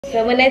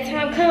So when that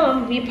time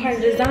comes, we part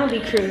of the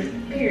zombie crew.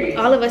 Period.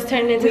 All of us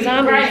turning into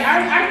zombies. Right.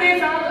 I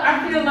guess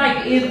I feel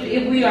like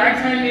if we are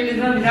turning into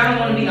zombies, I don't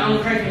want to be the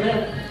only person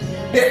left.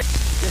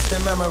 It's the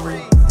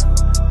memory.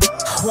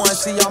 I want to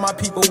see all my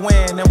people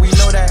win, and we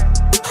know that.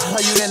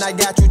 Love you, then I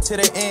got you to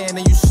the end,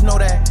 and you just know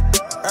that.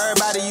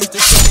 Everybody used to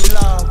show me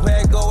love, where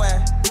it go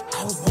at?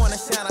 I was born to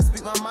shine, I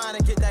speak my mind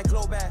and get that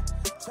glow back.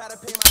 Try to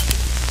pay my...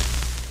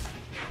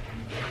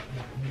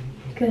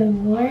 Good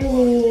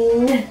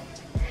morning.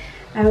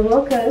 I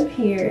woke up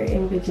here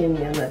in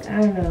Virginia. Look,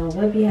 I don't know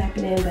what be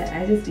happening, but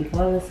I just be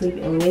falling asleep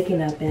and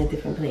waking up in a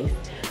different place.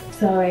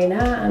 So right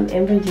now I'm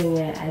in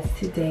Virginia as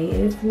today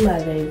is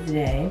Mother's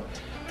Day.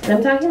 And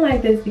I'm talking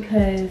like this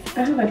because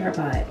I have a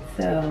tripod.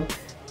 So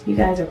you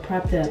guys are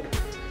propped up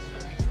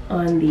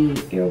on the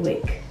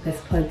earwick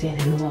that's plugged in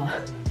the wall.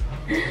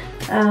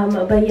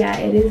 But yeah,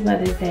 it is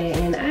Mother's Day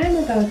and I'm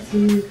about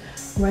to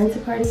run to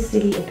Party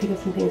City and pick up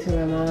some things for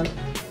my mom.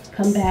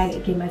 Come back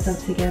and get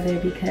myself together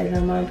because my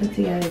mom put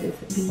together this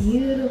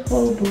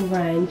beautiful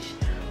brunch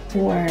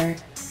for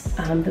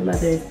the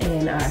mothers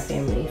in our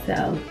family.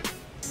 So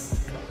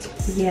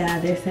yeah,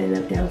 they're setting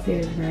up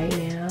downstairs right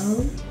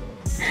now.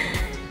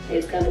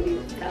 It's gonna be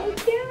so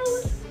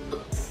cute.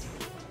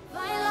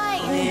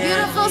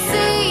 Beautiful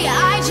sea,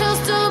 I chose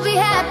to be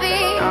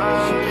happy.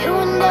 You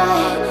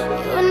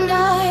and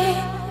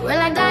I, we're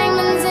like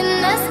diamonds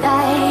in the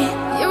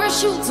sky. You're a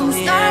shooting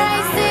star,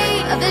 I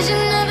see, a vision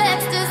of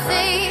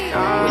ecstasy.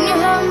 When you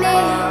hold me,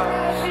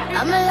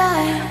 I'm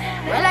alive.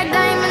 We're like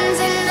diamonds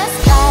in the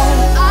sky.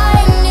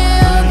 I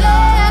knew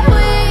that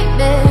we'd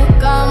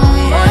become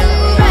one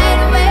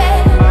right away.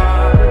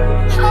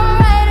 Oh,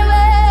 right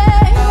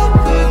away.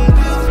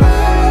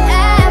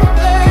 At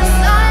first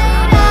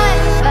sight, I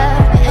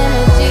felt the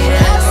energy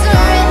of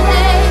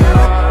serenity.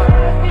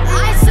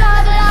 I saw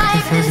the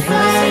life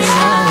inside.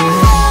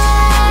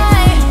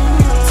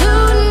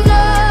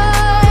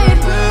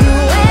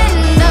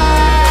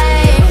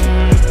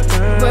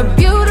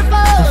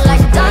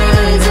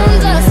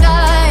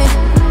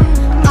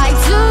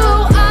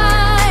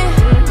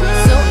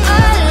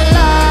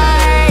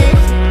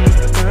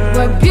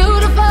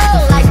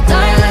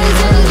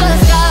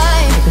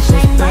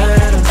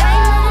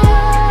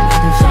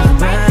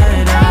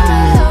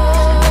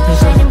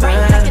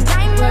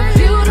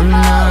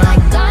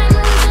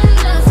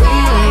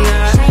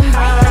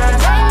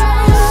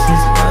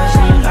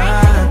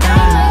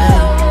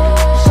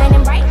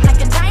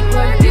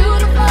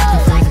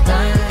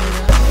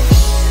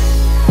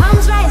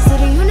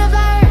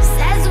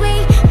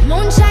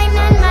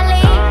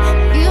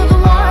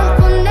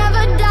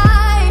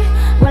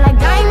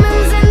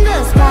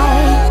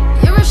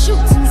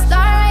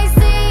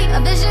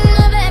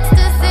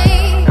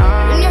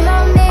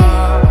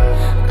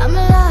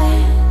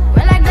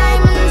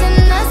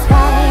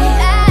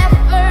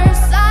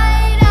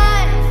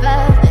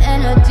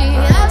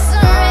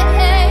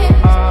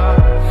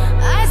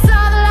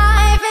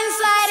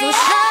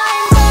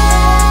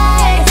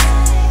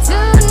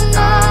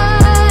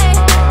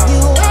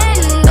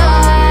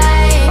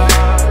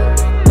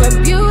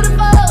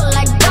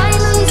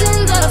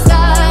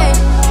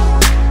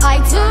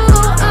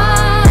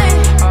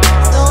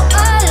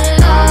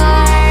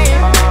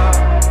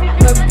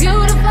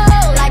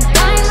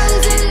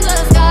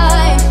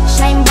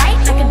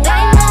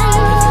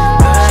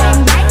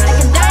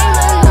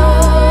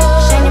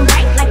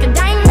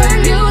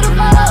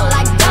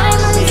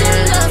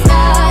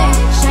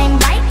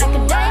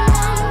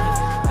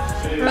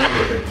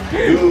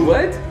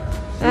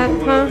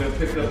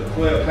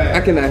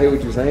 I cannot hear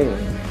what you're saying.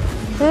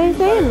 I ain't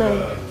saying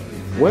nothing.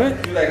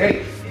 What? You're like,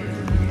 hey,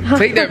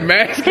 take that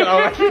mask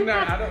off.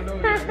 I don't know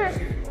what you're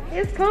saying.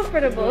 It's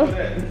comfortable. He's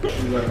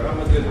like, how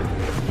much is it?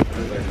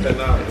 It's like $10.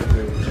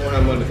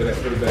 How much for that?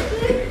 Put it back.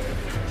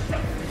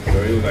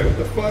 So he was like, what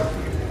the fuck?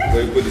 So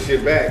he put the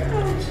shit back.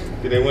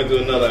 Then they went to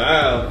another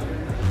aisle.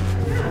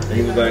 And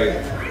he was like,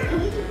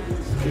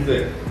 he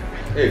said,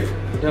 hey,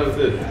 what the hell is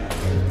this?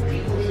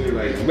 She was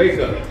like,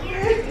 makeup. I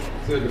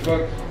said, the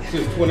fuck?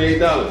 It's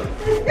 $28.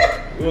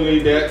 You don't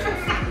need that.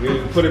 You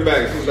put it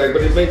back. She was like,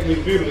 but it makes me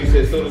beautiful. He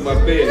said, so does my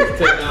bed.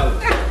 It's $10.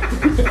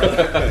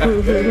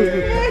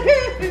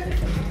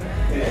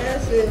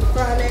 That shit's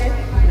funny.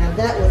 Now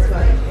that was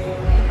funny.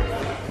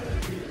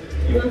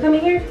 You wanna come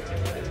in here?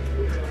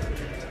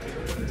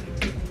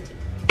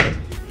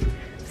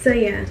 So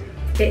yeah,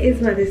 it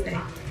is Mother's Day.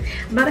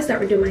 I'm about to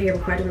start redoing my hair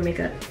before I do my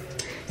makeup.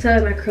 So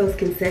that my curls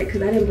can set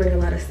because I didn't bring a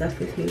lot of stuff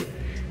with me.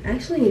 I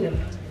actually need a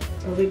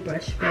wig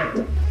brush,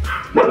 but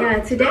yeah,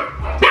 today,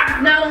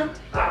 Nala,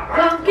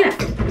 go,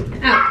 get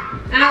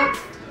out,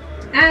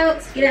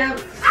 get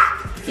out,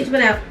 get your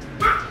butt out.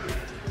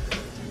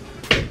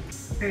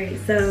 All right,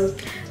 so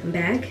I'm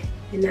back,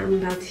 and now I'm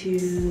about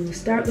to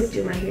start with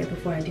doing my hair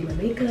before I do my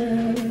makeup.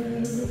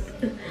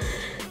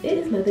 It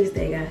is Mother's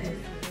Day, guys.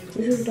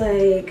 This is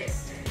like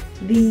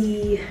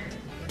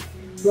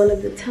one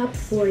of the top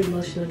 4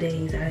 emotional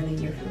days out of the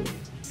year for me.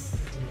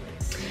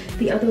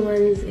 The other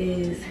ones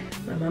is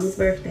my mom's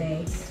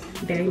birthday,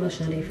 Very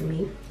emotional day for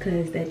me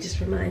because that just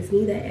reminds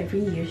me that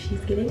every year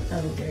she's getting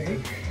older.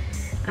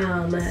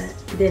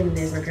 Then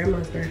there's my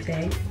grandma's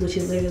birthday, which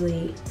is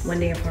literally one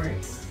day apart.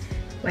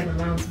 Like my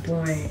mom was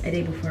born a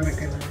day before my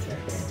grandma's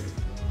birthday.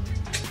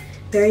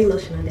 Very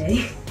emotional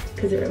day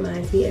because it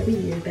reminds me every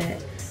year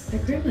that my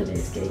grandmother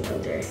is getting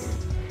older.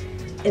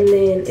 And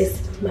then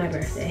it's my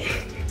birthday.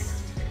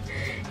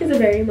 It's a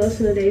very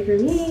emotional day for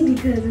me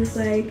because it's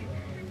like,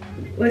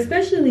 well,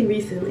 especially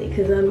recently,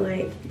 because I'm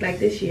like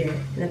this year,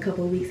 in a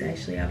couple of weeks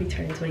actually, I'll be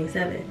turning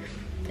 27.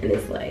 And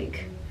it's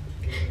like,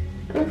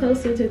 I'm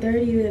closer to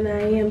 30 than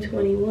I am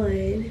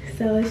 21.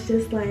 So it's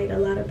just like a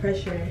lot of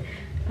pressure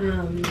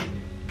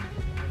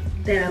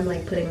that I'm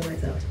like putting on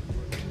myself.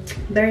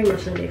 Very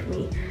emotional day for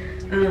me.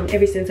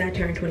 Ever since I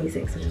turned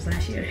 26, which was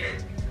last year.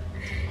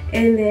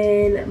 And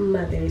then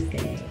Mother's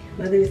Day.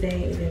 Mother's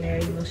Day is a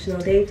very emotional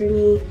day for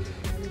me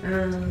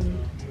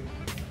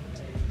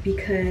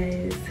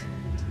because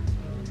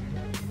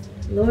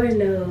Lord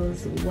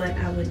knows what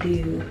I would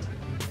do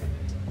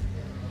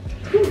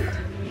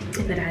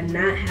if I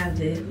not have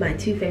my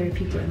two favorite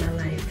people in my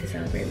life to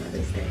celebrate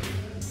Mother's Day.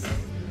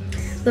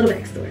 Little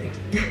backstory.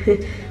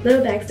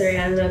 Little backstory,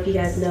 I don't know if you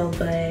guys know,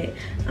 but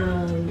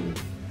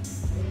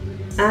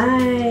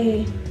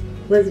I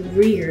was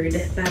reared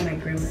by my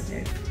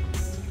grandmother,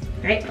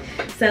 right?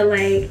 So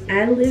like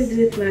I lived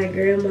with my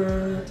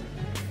grandma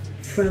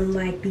from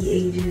like the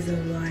ages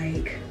of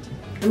like,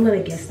 I'm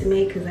gonna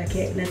guesstimate because I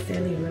can't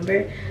necessarily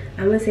remember.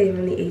 I'm gonna say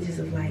from the ages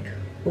of like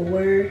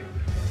 4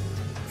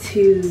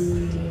 to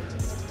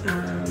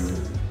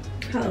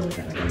how old was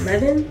that, like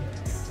 11?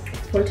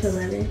 4 to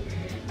 11.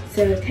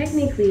 So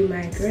technically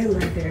my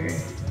grandmother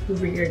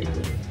reared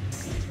me,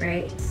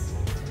 right?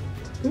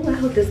 Ooh, I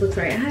hope this looks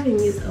right. I haven't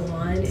used a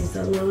wand in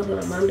so long,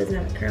 but my mom doesn't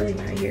have a curling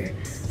iron here,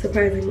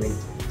 surprisingly.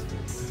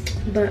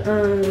 But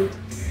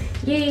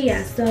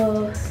yeah,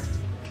 so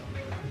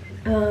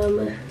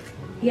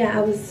yeah,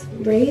 I was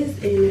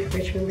raised in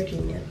Richmond,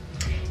 Virginia.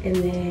 And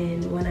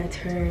then when I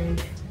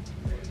turned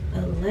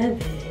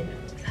 11,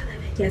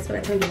 yes, when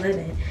I turned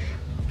 11,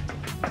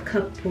 a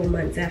couple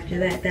months after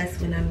that, that's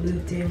when I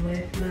moved in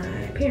with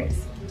my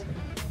parents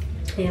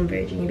in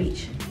Virginia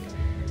Beach.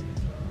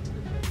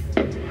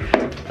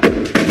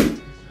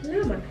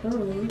 Not my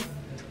phone.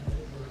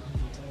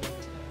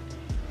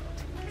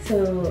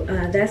 So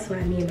that's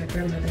why me and my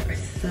grandmother are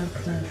so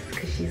close,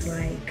 because she's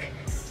like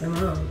my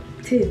mom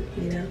too,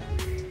 you know.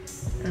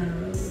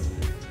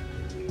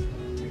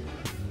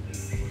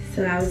 So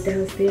I was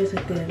downstairs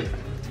with them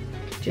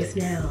just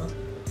now,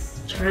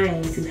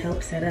 trying to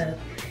help set up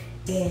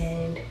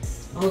and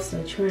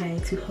also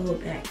trying to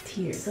hold back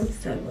tears. I'm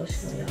so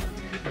emotional, y'all,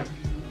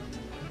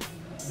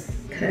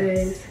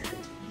 because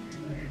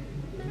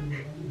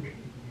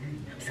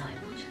I'm so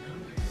emotional.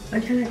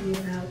 I'm trying not to be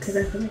loud because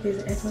I feel like there's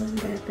an echo in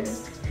the bathroom,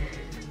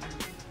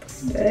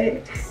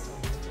 but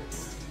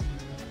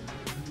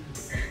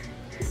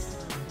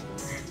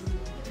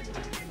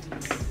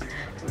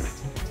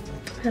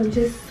I'm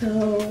just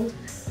so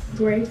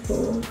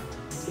grateful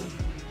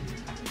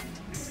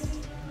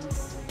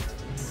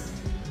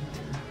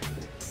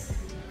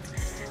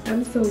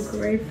I'm so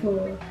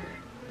grateful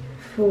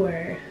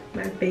for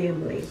my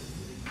family,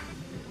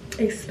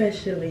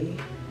 especially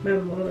my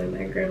mom and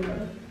my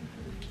grandma.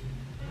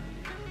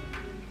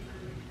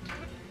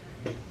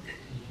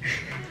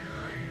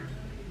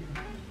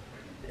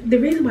 The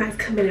reason why it's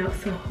coming out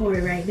so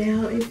hard right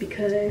now is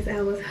because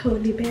I was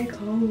holding it back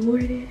all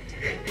morning.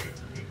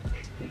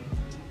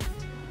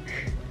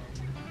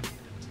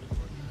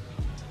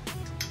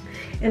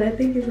 And I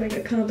think it's like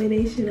a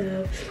combination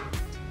of,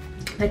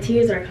 my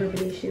tears are a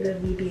combination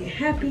of me being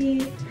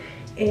happy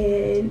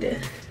and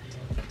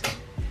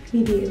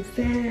me being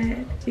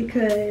sad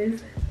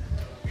because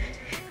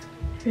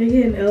I'm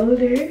getting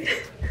older.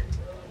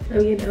 I'm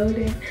getting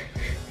older.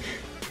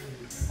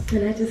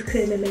 And I just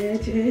couldn't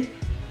imagine,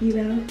 you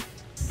know.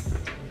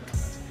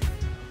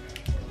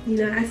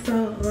 I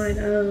saw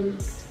on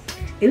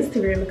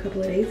Instagram a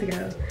couple of days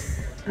ago,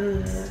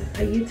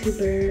 a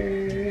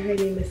YouTuber, her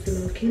name is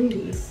Simone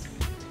Kennedy,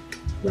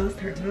 lost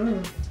her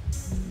mom.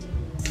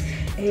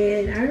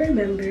 And I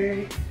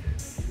remember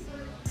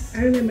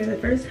the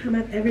first time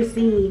I've ever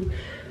seen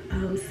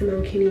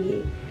Simone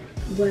Kennedy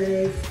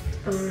was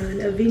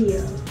on a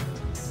video,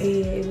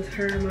 and it was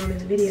her mom in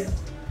the video.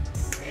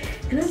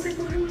 And I was like,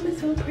 oh, her mom is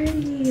so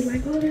pretty,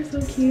 like, oh, they're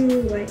so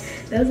cute. Like,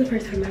 that was the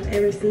first time I've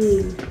ever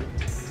seen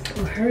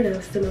or heard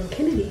of Simone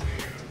Kennedy.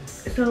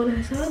 So when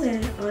I saw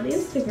that on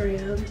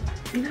Instagram,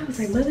 and I was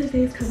like, Mother's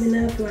Day is coming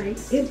up, like,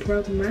 it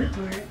broke my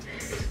heart.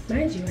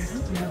 Mind you, I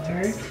don't know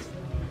her,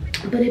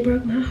 but it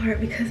broke my heart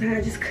because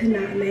I just could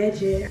not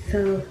imagine.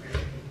 So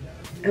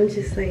I'm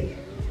just like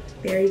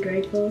very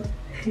grateful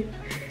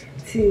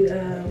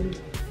to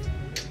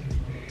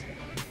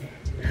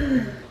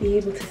be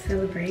able to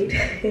celebrate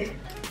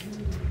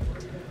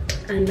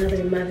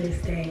another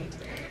Mother's Day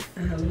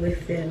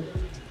with them.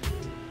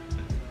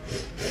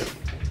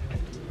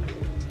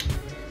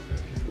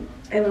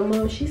 And my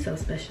mom, she's so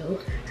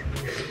special.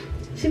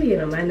 She be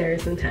getting on my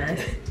nerves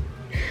sometimes.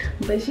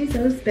 But she's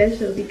so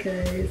special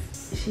because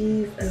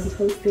she's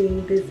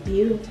hosting this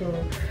beautiful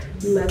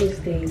Mother's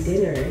Day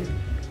dinner,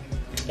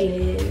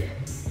 and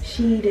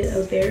she did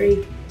a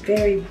very,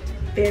 very,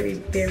 very,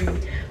 very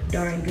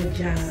darn good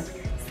job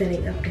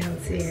setting up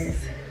downstairs.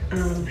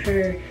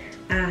 Her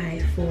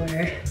eye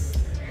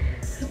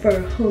for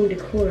home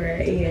decor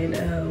and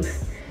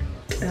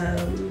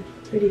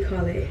what do you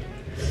call it?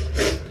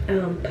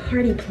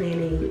 Party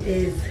planning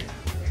is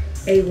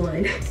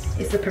A1.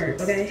 It's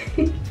superb, okay?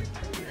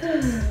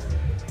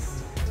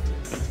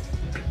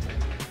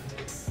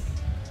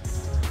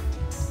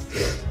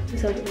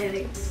 So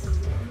dramatic.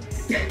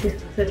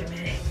 So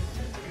dramatic.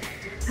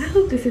 I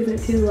hope this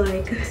isn't too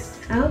like,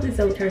 I hope this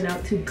don't turn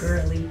out too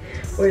girly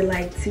or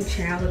like too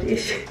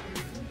childish.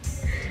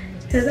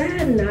 Cause I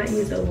have not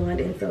used a wand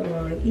in so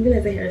long, even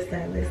as a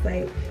hairstylist.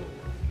 Like,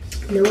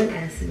 no one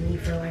asks me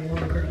for like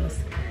wand curls.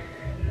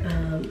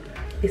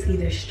 It's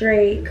either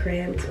straight,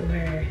 crimped,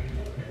 or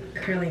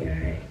curling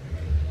iron.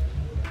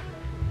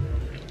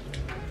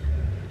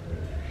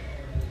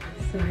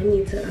 So I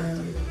need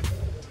to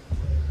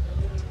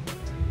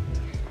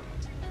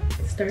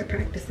start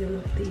practicing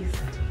with these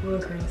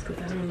wand curls,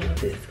 because I don't know if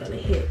this is gonna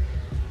hit.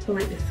 I feel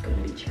like this is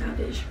gonna be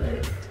childish,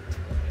 but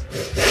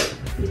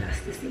we got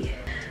to see.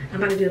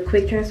 I'm about to do a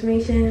quick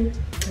transformation,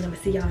 and I'm gonna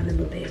see y'all in a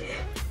little bit.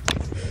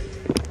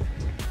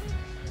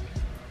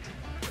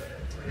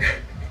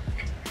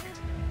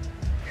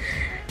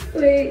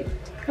 Wait,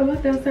 I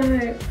walked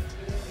outside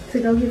to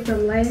go get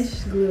some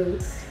lash glue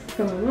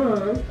for my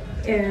mom,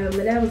 and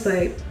my dad was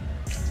like,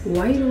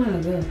 "Why you don't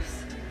have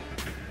gloves?"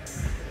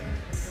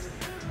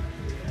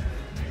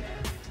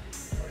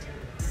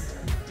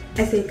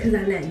 I said, "Cause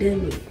I'm not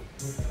done yet."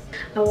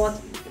 I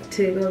walked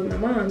to go with my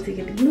mom to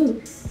get the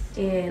glue,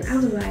 and I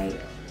was like,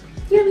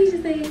 "You know what he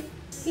just said?"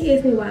 He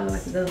asked me why I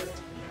like the gloves.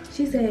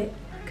 She said,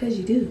 "Cause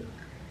you do."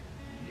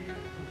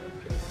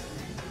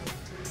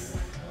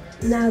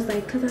 And I was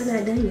like, "Cause I'm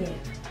not done yet."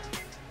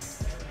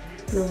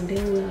 Knowing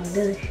damn well I'm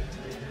done.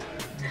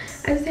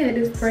 I just had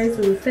to spray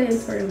some setting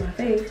spray on my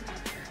face.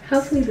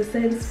 Hopefully the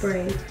setting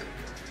spray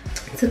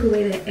took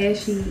away that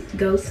ashy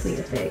ghostly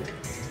effect.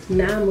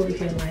 Now I'm over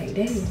here like,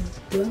 dang,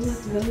 do I like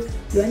the ghost?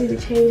 Do I need to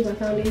change my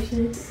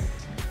foundation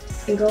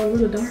and go a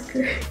little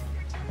darker?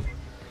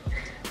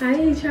 I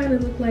ain't trying to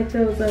look like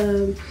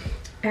those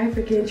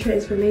African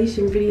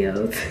transformation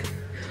videos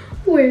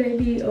where they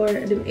be, or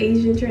them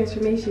Asian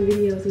transformation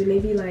videos when they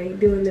be like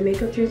doing the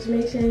makeup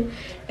transformation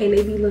and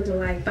they be looking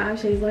like 5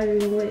 shades lighter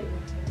than what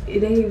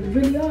they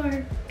really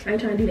are. I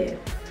ain't trying to do that.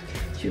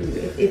 Shoot,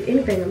 if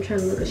anything, I'm trying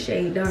to look a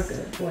shade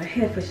darker, or a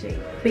half a shade.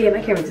 But yeah,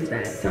 my camera just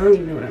died, so I don't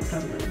even know what I'm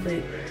talking about.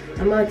 But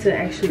I'm about to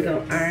actually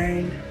go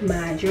iron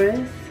my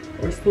dress,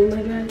 or steam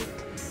my dress,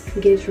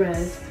 get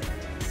dressed.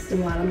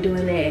 And while I'm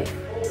doing that,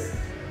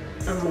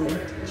 I'm gonna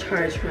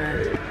charge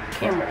my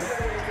camera.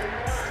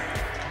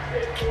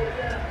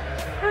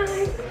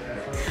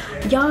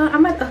 Hi.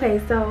 Y'all, okay,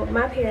 so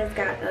my parents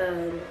got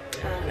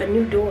a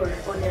new door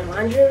on their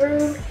laundry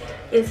room.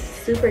 It's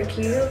super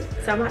cute.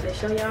 So I'm about to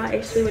show y'all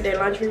actually what their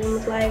laundry room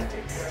is like.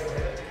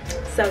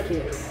 So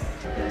cute.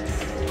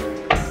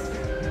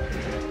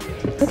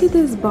 Look at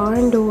this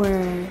barn door.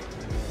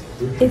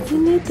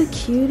 Isn't it the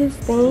cutest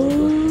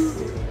thing?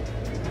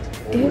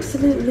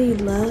 Absolutely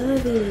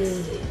love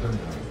it.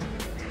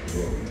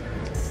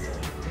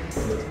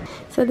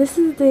 So this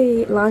is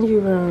the laundry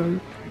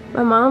room.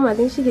 My mom, I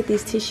think she get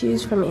these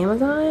tissues from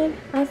Amazon,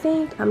 I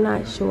think. I'm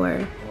not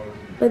sure.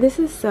 But this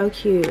is so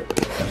cute.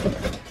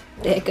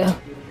 There you go.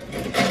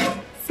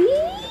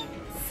 See?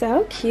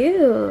 So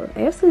cute.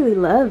 I absolutely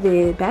love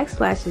it.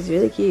 Backsplash is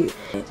really cute.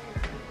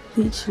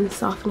 Bleach and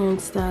softener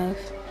and stuff.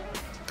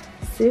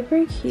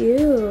 Super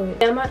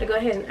cute. I'm about to go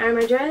ahead and iron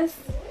my dress,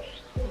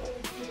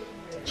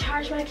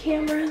 charge my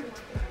camera,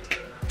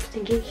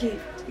 and get cute.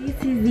 This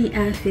is the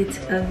outfit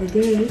of the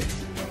day.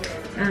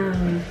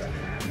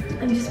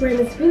 I'm just wearing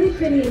this really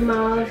pretty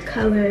mauve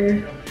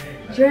color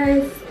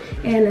dress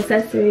and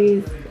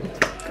accessories.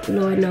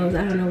 Lord knows,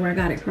 I don't know where I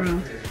got it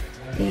from.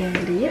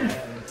 And yeah.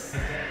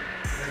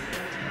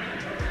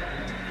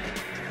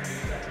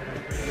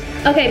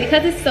 Okay,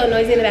 because it's so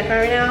noisy in the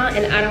background right now,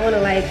 and I don't want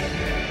to like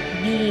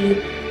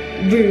be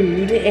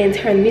rude and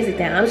turn the music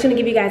down, I'm just gonna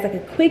give you guys like a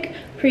quick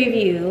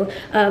preview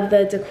of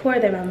the decor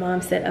that my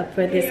mom set up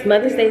for this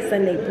Mother's Day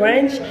Sunday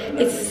brunch.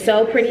 It's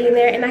so pretty in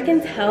there, and I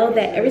can tell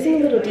that every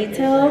single little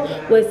detail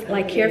was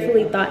like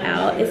carefully thought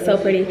out. It's so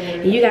pretty,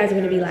 and you guys are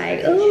gonna be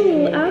like,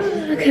 ooh, ah,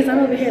 because I'm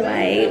over here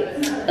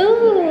like,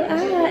 ooh,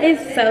 ah.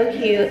 It's so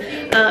cute,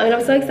 and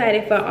I'm so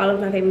excited for all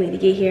of my family to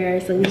get here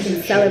so we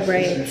can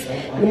celebrate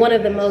one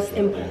of the most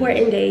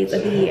important days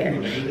of the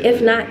year, if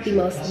not the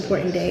most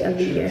important day of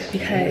the year,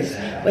 because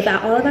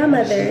without all of our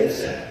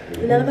mothers,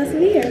 none of us would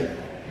be here.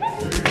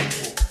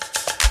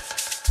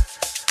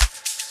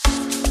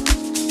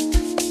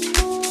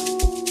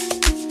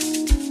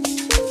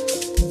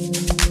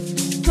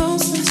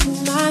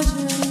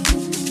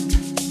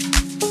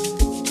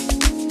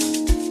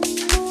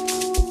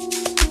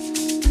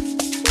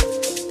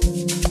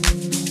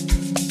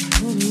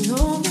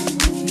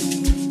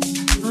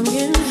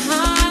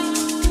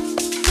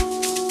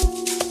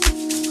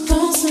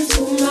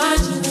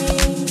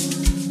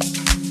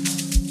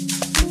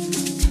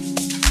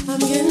 I'm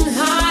getting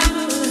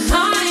higher,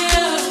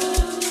 higher,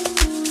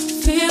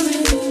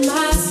 feeling in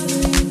my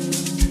sleep.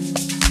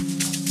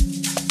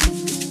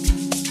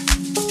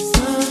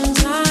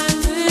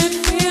 Sometimes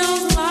it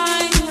feels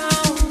like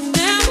I'll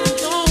never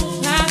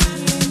go past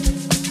you.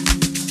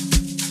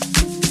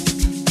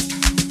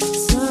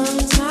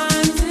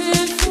 Sometimes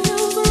it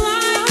feels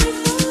like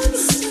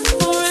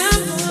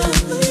forever,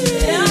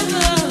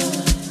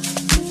 ever.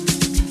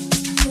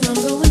 And I'm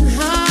going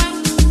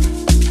high,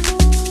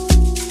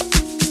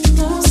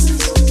 closer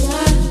to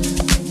God.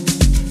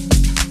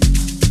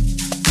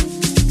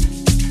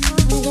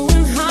 I'm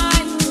going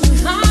higher,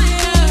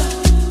 higher.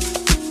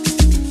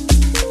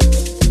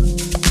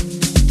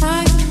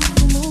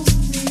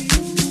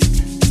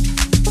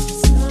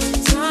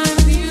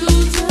 Sometimes you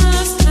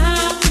just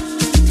have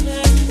to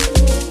let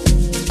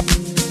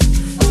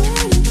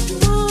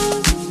go.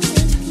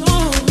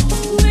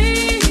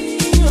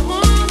 Waiting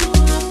on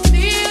my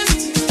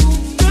fears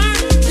to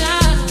burn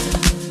down.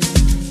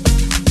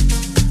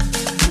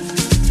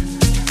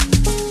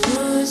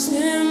 Push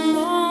them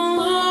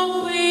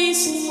all away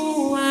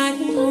so I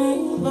can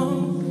move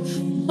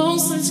on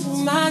closer to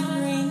my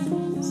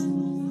dreams.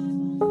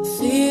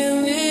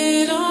 Feel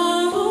it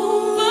all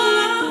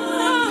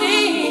over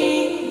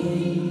me.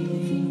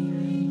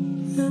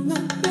 And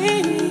my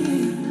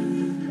baby.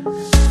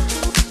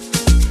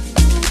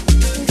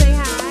 Say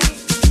hi.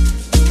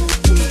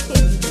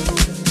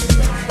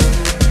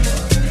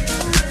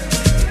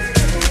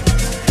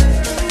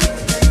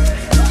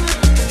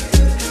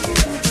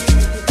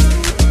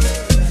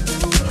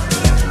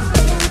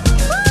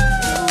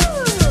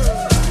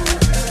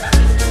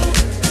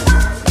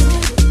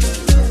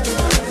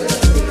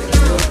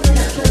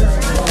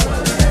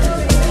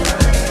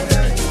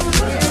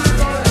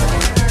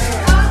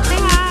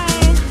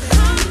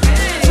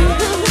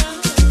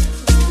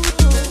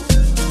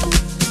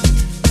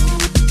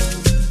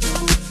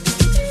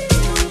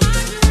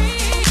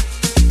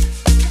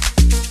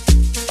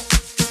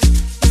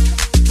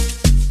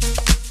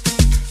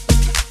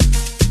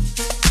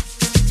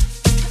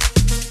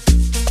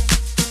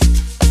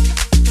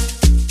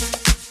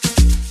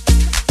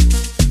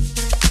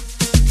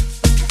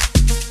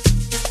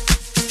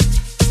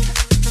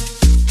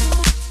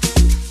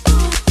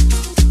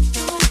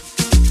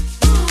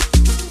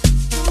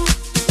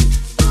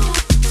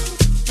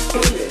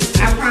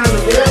 I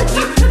promise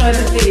you, for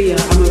the video,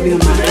 I'm gonna be on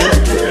my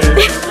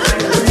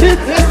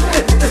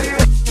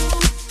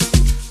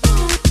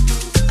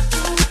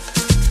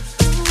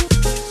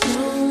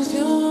Close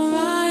your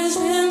eyes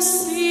and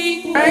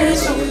see what you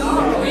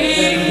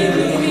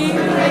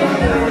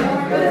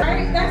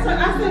That's what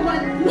I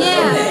said.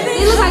 Yeah,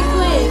 they look like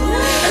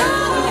twins.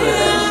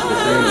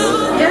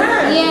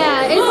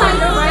 Yeah, it's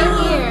like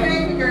right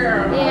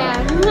here.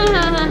 Yeah.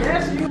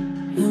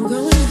 I'm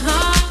going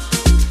high.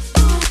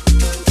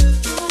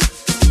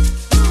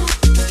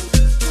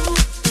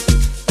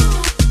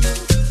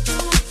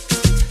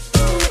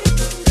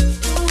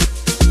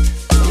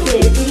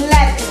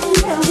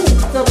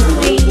 So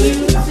between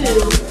you two,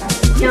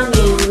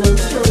 youngins, little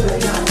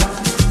children,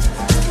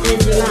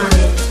 and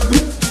Jelani,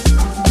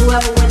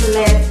 whoever wins the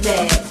last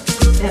bag,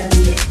 that'll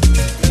be it.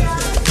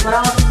 But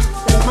all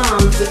the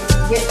moms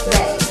get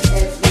back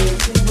as they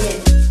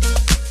win.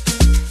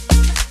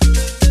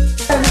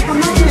 Come on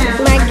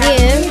now. My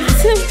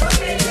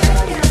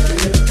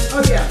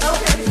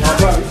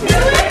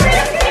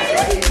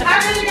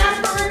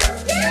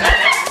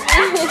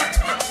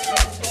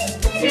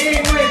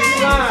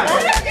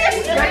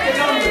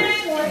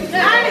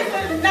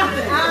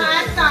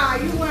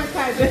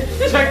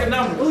gift. Check the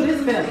number.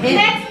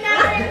 Next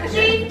number is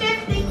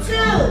G52.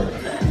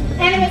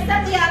 And if it's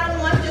something y'all don't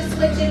want, just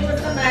switch it with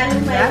somebody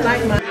who might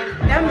like mine.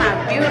 That's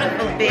my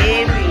beautiful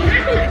baby.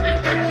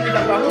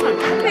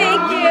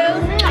 Thank you.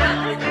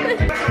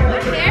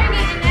 They're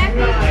getting that.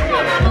 Come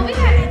on, Mama, we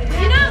got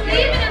it. You know,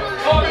 leave it in a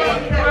little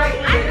bit.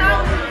 I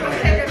thought we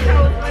were take her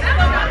toes, but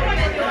I'm not going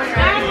to do it.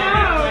 I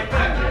know.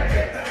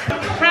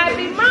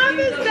 Happy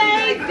Mother's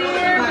Day,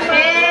 dear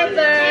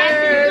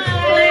mothers.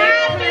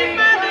 Happy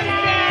Mother's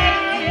Day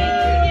to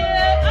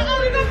you. Oh,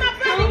 we got my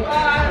brother.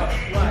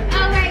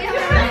 Okay,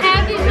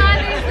 happy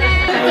Mother's Day.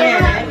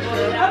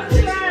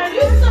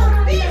 You so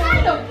big. Hi,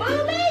 the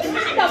boobies.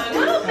 Hi, the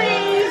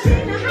boobies.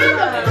 Hi,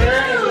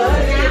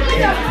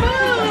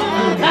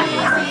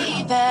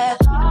 the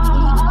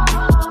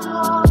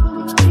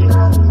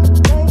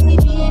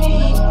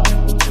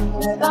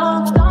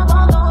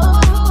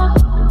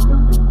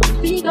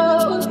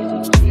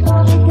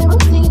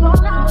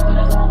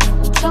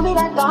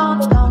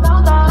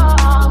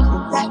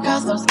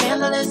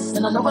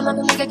And I know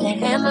another nigga can't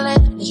handle it.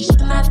 And she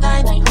shaking that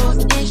thing like who's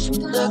the dish?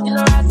 Look in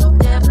her eyes so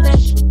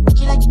devilish.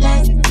 She like to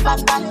dance,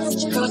 body,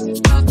 she cruising,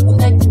 and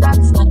like the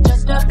dots. Not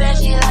just her bed,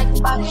 she like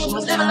the body. She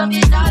was living on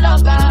the dollar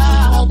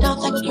girl.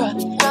 Don't take a drug.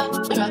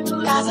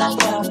 Guys like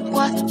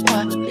what?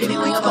 Baby,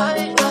 when you what?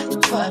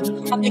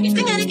 I think you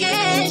thinking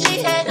again.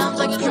 She had don't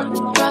take a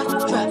drug.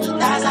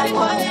 Guys like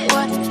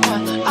what?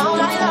 All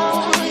night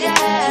long,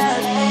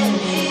 yeah.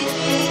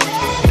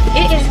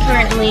 It is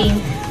currently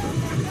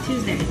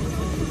Tuesday.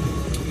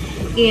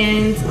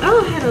 And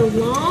oh, I had a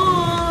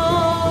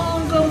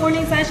long good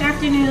morning /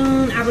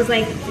 afternoon. I was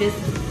like just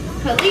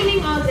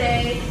cleaning all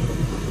day.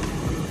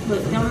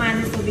 Look, don't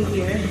mind this over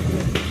here.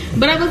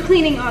 But I was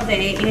cleaning all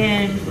day,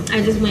 and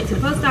I just went to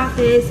the post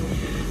office,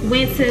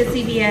 went to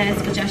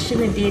CVS, which I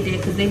shouldn't have did that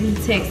because they be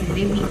texting,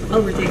 they be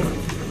over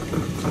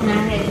texting. And I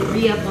had to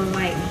re-up on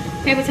like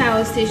paper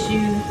towels,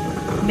 tissue,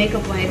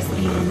 makeup wipes,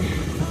 and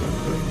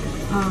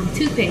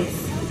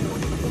toothpaste.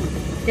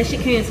 That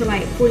shit came to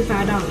like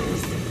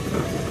 $45.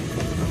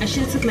 I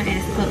should have took my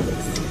ass to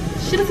Publix.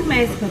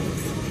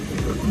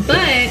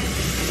 But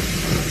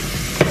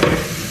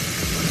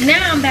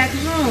now I'm back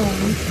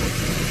home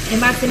and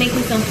about to make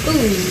me some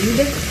food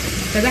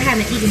because I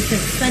haven't eaten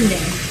since Sunday.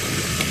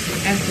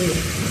 Actually,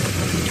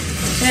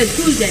 that's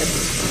Tuesday.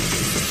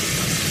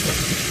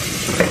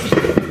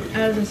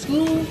 I was in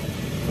school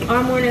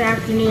all morning and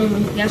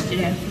afternoon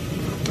yesterday.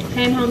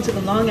 Came home, took a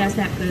long ass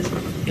nap because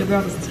your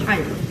girl was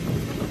tired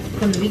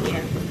from the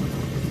weekend.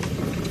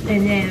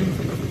 And then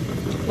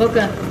woke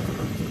up,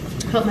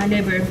 helped my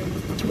neighbor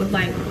with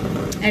like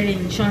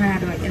editing, showing her how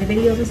to like edit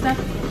videos and stuff.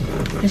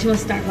 And she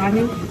wants to start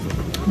vlogging,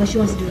 but she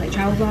wants to do like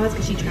travel vlogs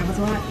because she travels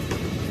a lot.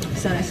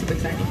 So that's super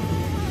exciting.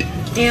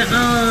 And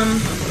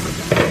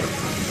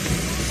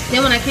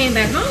then when I came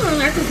back home,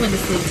 I just went to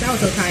sleep. So I was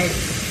so tired.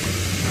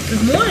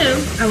 This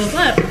morning, I woke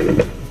up.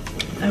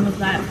 I was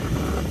like,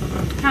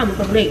 I woke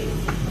up late.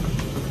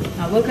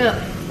 I woke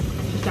up,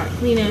 started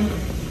cleaning,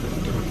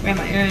 ran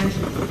my errands,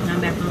 and I'm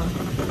back home.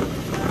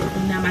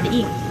 And now I'm about to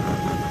eat.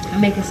 I'm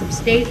making some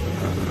steak,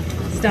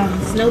 some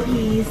snow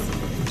peas,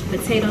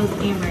 potatoes,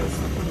 and rice.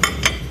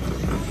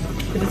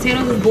 The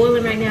potatoes is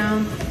boiling right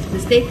now. The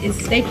steak is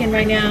steaking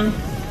right now.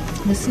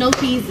 The snow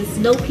peas is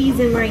snow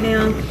peasing right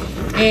now.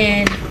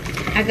 And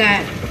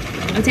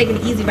I'm taking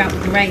the easy route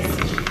with the rice.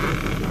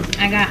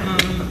 I got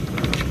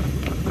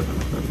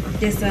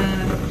this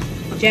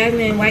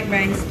jasmine white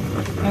rice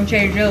from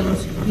Trader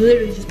Joe's. You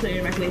literally just put it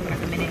in the microwave for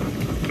like a minute.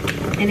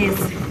 And it's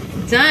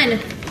done.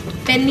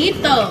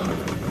 Finito.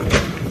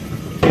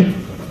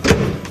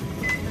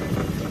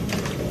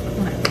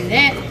 Do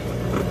that.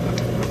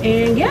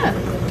 And yeah,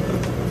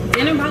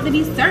 dinner about to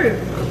be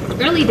served.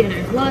 Early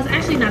dinner. Well, it's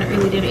actually not an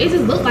early dinner. It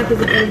just looks like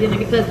it's an early dinner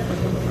because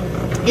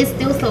it's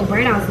still so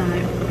bright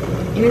outside.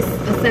 And it's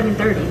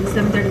 7:30. It's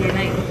 7:30 at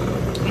night.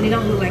 And it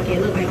don't look like it.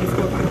 It looks like it's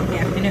 4 o'clock in the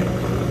afternoon.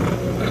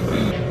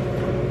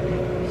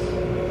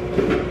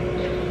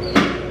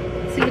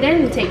 See, that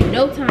didn't take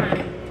no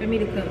time for me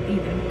to cook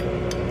either.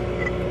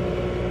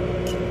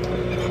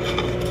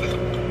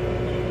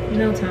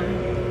 No time.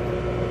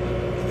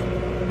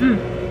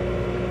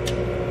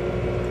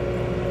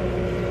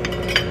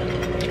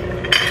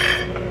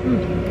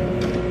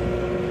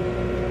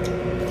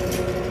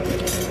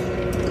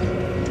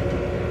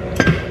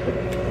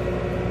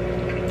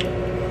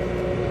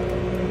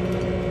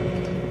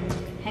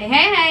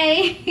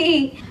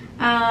 Hey.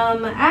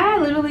 I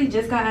literally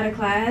just got out of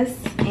class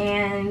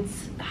and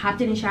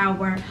hopped in the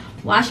shower,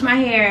 washed my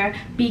hair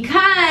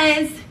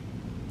because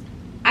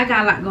I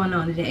got a lot going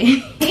on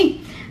today.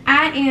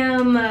 I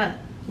am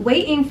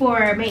waiting for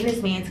a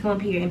maintenance man to come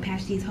up here and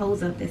patch these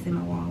holes up that's in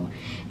my wall.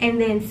 And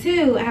then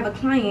 2, I have a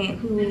client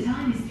who the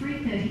time is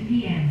 3:30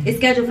 p.m. It's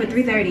scheduled for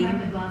 3:30.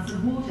 Grab a glass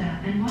of water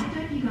and why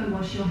don't you go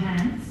wash your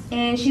hands?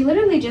 And she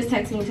literally just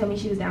texted me and told me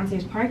she was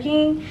downstairs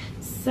parking.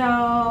 So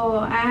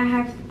I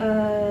have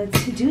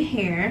to do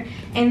hair.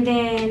 And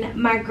then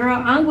my girl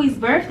Angwi'S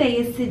birthday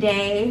is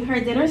today. Her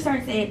dinner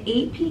starts at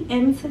 8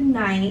 p.m.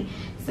 tonight.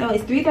 So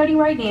it's 3:30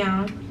 right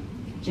now.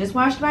 Just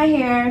washed my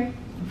hair.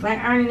 I'm flat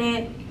ironing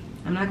it.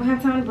 I'm not gonna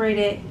have time to braid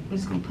it. I'm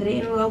just gonna put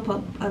it in a low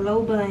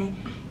bun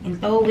and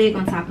throw a wig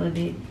on top of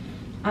it.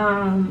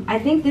 I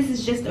think this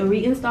is just a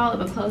reinstall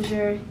of a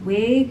closure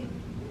wig.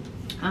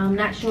 I'm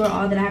not sure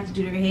all that I have to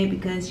do to her head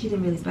because she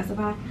didn't really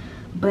specify,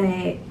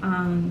 but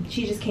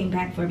she just came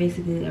back for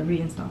basically a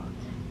reinstall,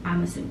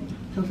 I'm assuming.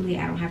 Hopefully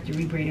I don't have to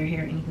rebraid her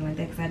hair or anything like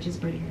that because I just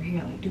braided her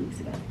hair like 2 weeks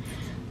ago.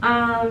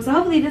 So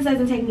hopefully this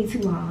doesn't take me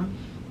too long,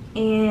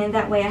 and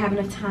that way I have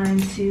enough time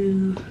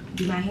to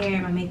do my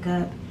hair, my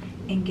makeup,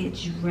 and get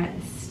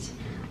dressed.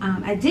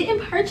 I didn't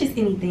purchase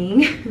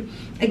anything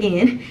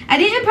again. I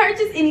didn't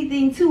purchase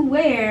anything to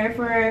wear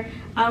for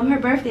her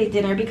birthday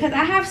dinner because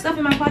I have stuff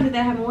in my closet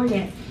that I haven't worn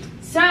yet.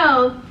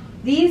 So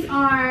these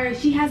are,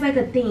 she has like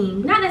a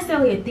theme, not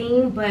necessarily a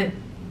theme, but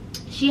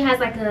she has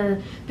like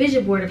a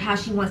vision board of how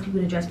she wants people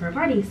to dress for a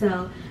party.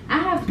 So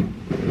I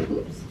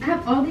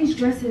have all these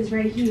dresses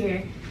right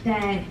here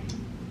that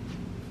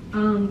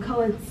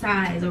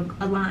coincide or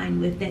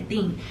align with that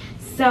theme.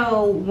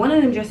 So one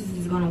of them dresses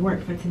is gonna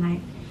work for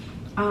tonight.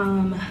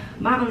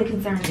 My only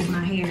concern is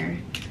my hair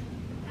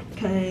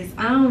because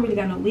I don't really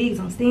got no wigs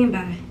on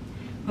standby.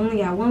 Only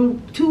got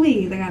 2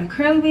 wigs. I got a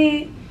curly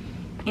wig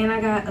and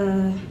I got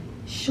a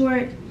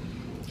short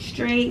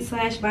straight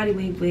 / body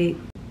wig.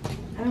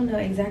 I don't know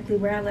exactly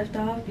where I left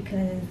off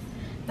because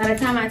by the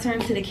time I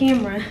turned to the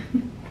camera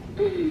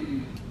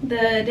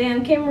the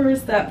damn camera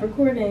stopped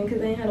recording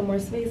because they had no more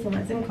space on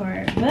my SIM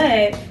card.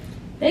 But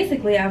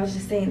basically I was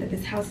just saying that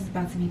this house is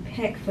about to be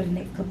packed for the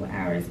next couple of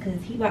hours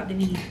because he about to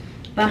be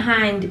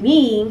behind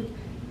me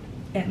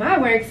at my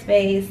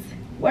workspace,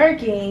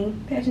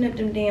 working, patching up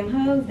them damn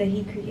hoes that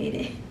he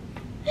created.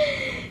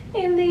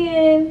 And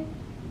then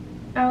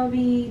I'll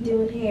be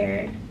doing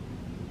hair.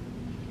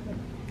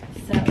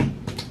 So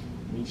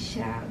we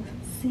shall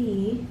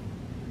see.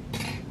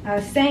 I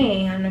was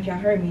saying, I don't know if y'all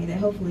heard me, that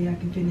hopefully I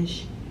can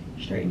finish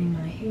straightening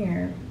my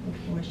hair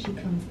before she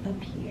comes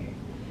up here.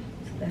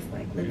 So that's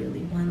like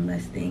literally one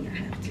less thing I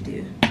have to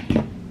do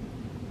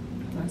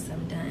once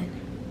I'm done.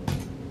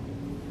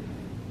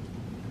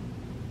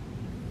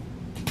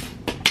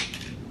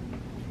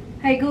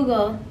 Hey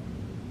Google,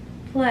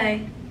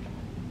 play.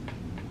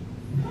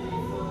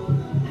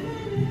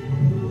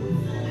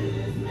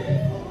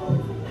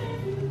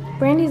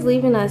 Brandy's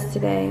leaving us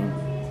today,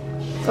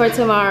 or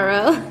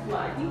tomorrow.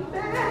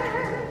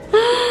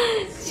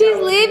 She's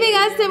leaving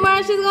us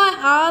tomorrow. She's going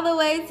all the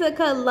way to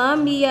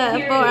Colombia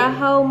for a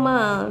whole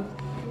month,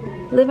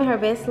 living her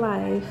best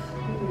life.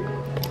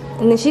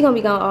 And then she's gonna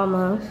be gone all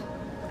month,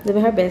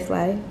 living her best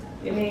life.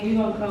 And then you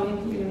gonna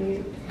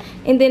come.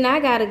 And then I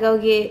gotta go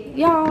get,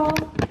 y'all,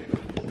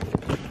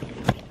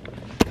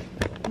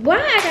 why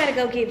I gotta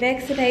go get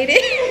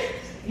vaccinated?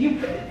 You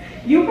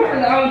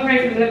probably the only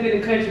person left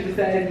in the country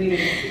besides me.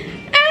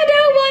 I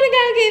don't want to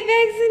go get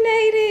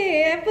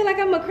vaccinated. I feel like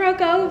I'm gonna croak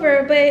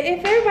over, but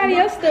if everybody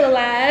else still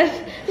alive,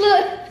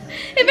 look,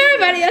 if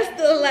everybody else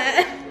still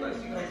alive,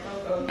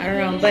 I don't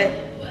know, but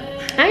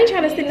I ain't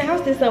trying to sit in the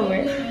house this summer.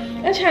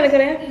 I'm trying to go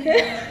to Africa.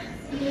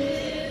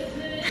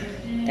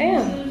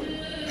 Damn.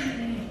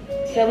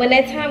 So when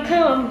that time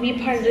comes, be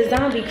part of the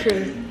zombie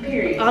crew.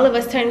 Period. All of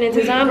us turning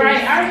into zombies.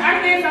 Right.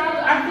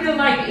 I feel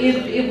like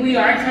if we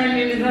are turning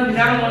into zombies,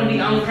 I don't want to be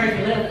the only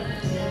person left.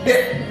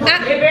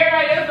 If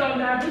everybody else don't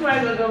die, we might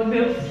as well go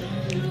build.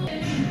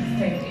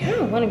 I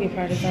don't want to be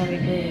part of zombie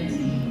crew.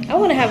 I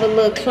want to have a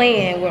little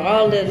clan where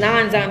all the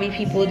non-zombie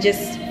people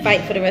just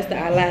fight for the rest of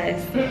our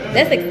lives.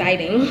 That's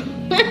exciting.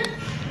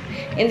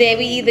 And then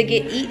we either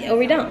get eat or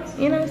we don't.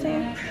 You know what I'm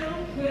saying?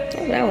 That's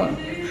what I want.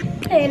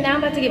 Hey, now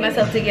I'm about to get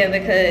myself together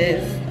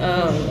because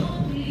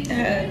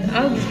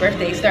Angwi'S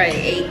birthday started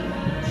at 8.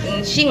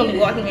 And she gonna be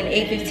walking in at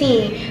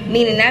 8:15,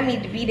 meaning I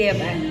need to be there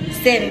by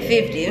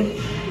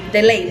 7:50,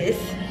 the latest.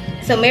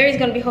 So Mary's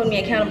gonna be holding me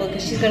accountable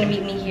because she's gonna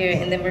meet me here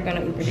and then we're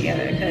gonna Uber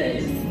together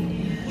because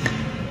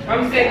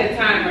I'm setting the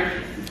timer.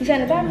 You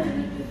setting the timer?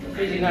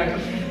 Cause you know.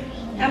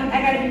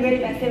 I gotta be ready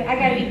by 7. I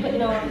gotta be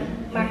putting on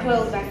my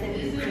clothes by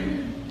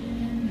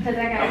 7:15. Cause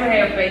I'm gonna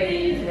have faith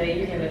in you today.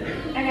 You can.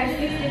 I got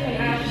 6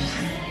 different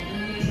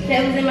options that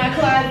was in my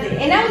closet.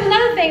 And that was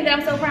another thing that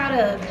I'm so proud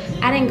of.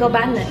 I didn't go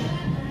buy nothing.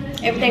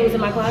 Everything was in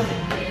my closet.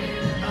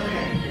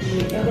 Okay.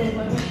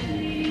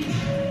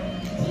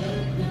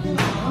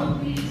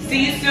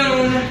 See you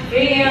soon.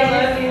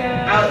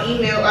 Yeah,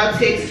 I'll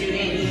text you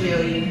and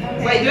email you.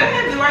 Wait, do I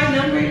have the right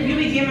number? You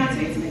be getting my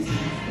text message?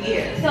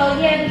 Yeah. So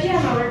yeah, but you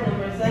have my work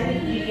number, so I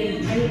need to give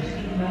you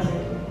my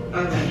number.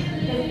 Okay.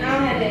 Because I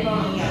don't have that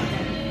phone yet.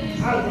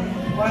 I was like,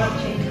 why don't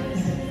you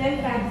check it?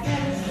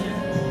 757.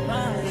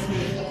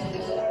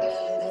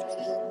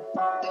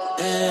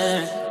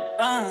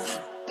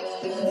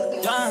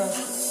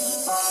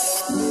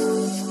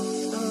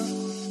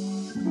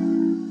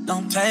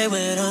 Don't play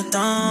with her,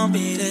 don't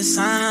be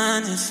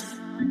dishonest.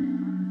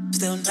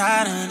 Still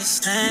not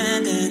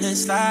understanding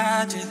this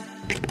logic.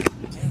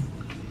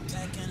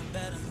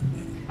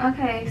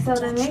 Okay, so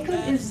the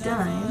makeup is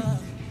done.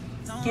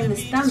 And the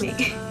stomach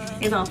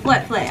is on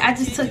flat. I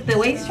just took the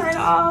waist trainer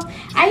off.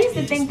 I used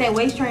to think that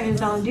waist trainers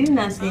don't do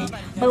nothing.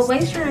 But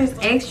waist trainers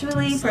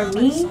actually, for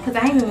me, because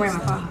I ain't even wearing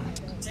my car.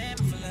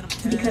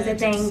 Because that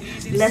thing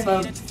left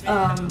a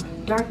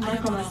dark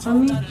mark on my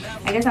stomach.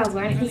 I guess I was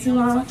wearing it for too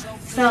long.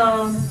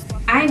 So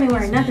I ain't been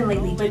wearing nothing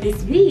lately. But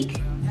this week,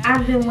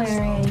 I've been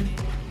wearing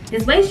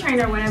this waist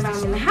trainer whenever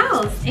I'm in the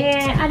house.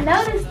 And I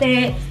noticed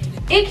that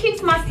it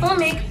keeps my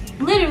stomach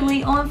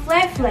literally on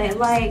flat.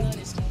 Like,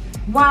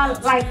 while,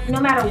 like, no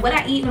matter what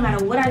I eat, no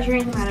matter what I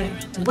drink, no matter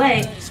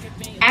what,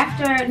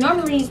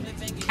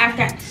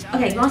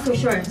 okay, long story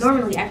short,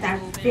 normally after I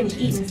finish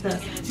eating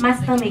stuff, my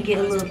stomach get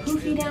a little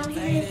poofy down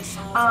here.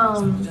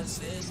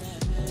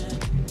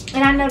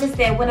 And I noticed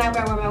that whenever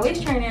I wear my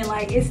waist trainer,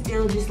 like, it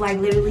still just, like,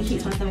 literally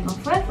keeps my stomach on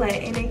flat,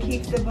 and it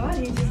keeps the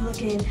body just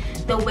looking,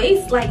 the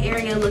waist, like,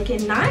 area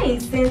looking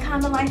nice and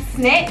kind of, like,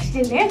 snatched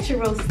and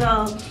natural.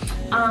 So,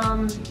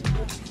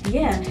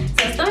 yeah.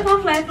 So, stomach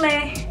on flat,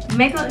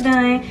 makeup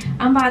done.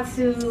 I'm about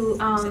to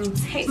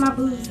tape my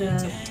boobs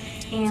up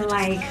and,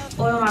 like,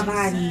 oil my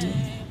body.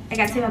 I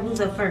gotta tape my boobs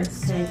up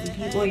first, because if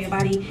you oil your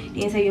body,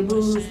 then tape your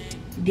boobs,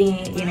 then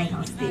it ain't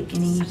gonna stick,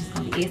 and then you just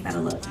gonna be ass out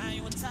of luck.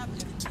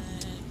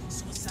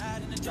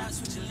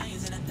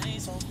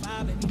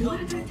 Do I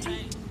gotta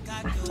tape?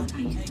 I feel like I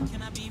used to.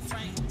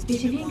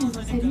 Bitch, if you ain't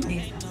gonna tape, you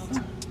ass out of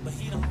luck.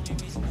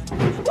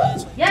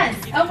 Yes,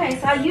 okay,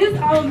 so I used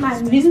all of my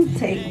new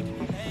tape.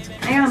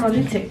 I got my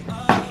new tape.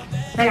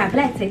 I got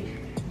black tape.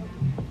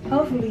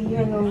 Hopefully you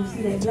ain't gonna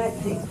see that black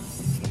tape.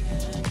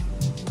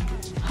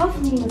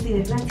 Hopefully you gonna see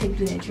that black tape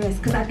through that dress,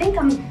 cause I think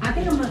I'm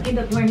gonna end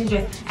up wearing this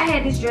dress. I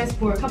had this dress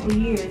for a couple of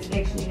years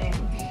actually now.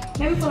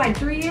 maybe for like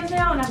 3 years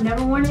now, and I've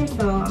never worn it,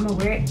 so I'm gonna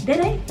wear it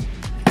today.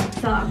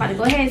 So I'm about to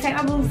go ahead and take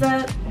my boobs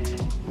up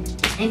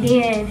and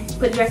then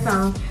put the dress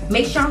on.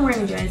 Make sure I'm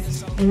wearing the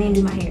dress and then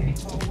do my hair.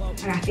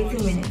 I got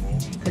 15 minutes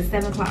because it's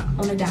 7 o'clock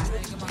on the dot.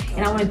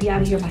 And I want to be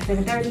out of here by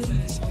 7:30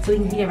 so we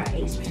can be there by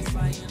 8.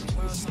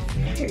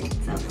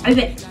 So,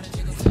 okay.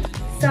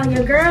 So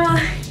your girl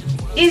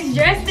is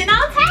dressed and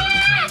on time.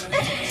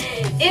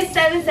 It's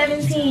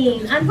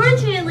 7:17.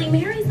 Unfortunately,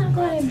 Mary's not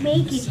going to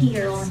make it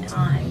here on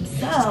time.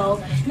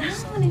 So, and I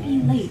don't want to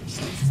be late.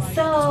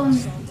 So,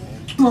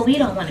 well, we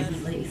don't want to be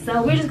late.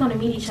 So we're just going to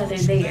meet each other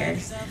there.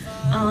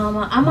 I'm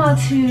about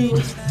to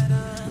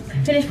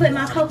finish putting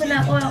my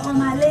coconut oil on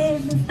my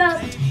legs and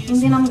stuff.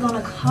 And then I'm going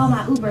to call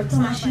my Uber, put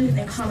my shoes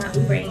and call my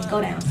Uber and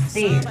go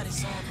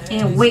downstairs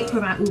and wait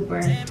for my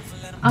Uber.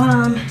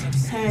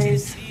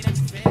 Because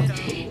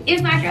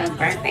it's my girl's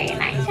birthday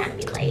and I ain't trying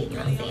to be late, you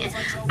know what I'm saying?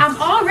 I'm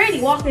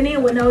already walking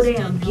in with no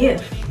damn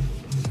gift.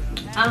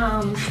 I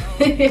don't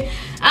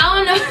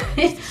know.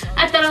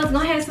 I thought I was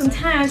gonna have some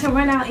time to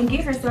run out and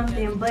get her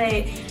something,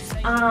 but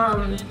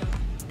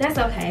that's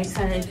okay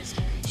because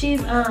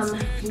she's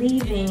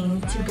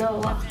leaving to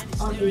go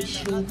on a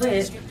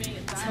trip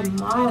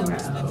tomorrow.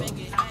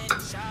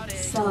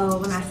 So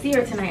when I see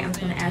her tonight, I'm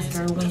gonna ask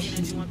her when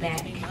she's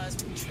back,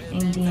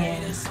 and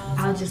then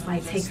I'll just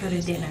like take her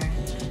to dinner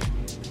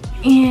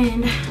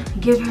and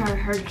give her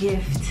her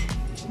gift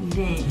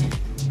then.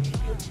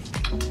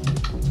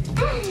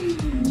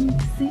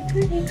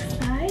 Super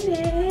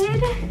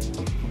excited.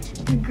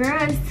 The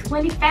girl is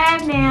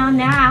 25 now.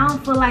 Now I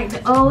don't feel like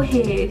the old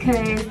head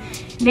because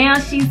now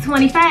she's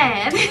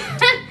 25.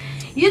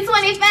 You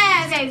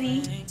 25,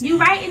 baby. You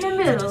right in the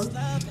middle.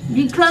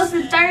 You close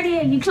to 30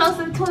 and you close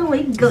to 21.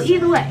 You can go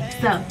either way.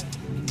 So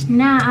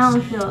now I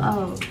don't feel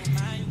old.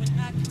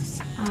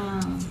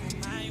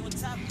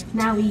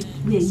 Now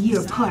we're a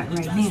year apart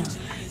right now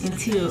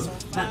until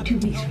about 2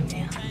 weeks from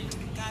now.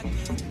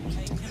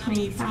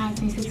 25,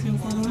 26,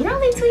 27. We're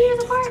only 2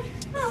 years apart.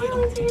 No, we're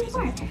only 2 years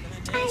apart.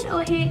 I ain't no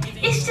head.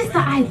 It's just the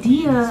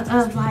idea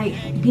of like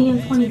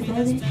being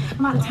 27.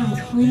 I'm about to turn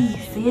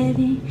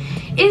 27.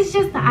 It's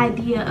just the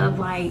idea of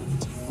like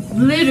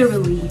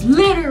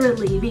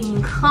literally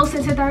being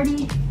closer to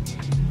 30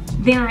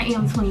 than I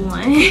am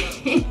 21.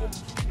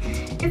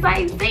 It's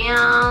like, damn.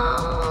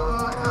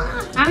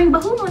 I mean,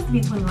 but who wants to be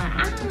 21?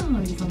 I don't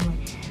want to be 21.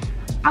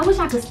 I wish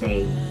I could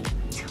stay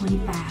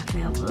 25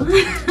 forever.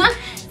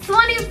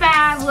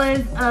 25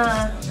 was,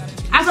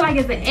 I feel like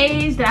it's an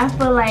age that I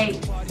feel like,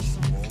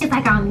 it's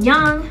like I'm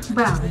young,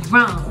 but I'm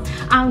grown.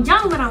 I'm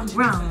young, but I'm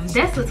grown.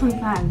 That's what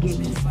 25 give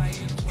me.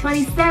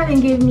 27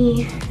 give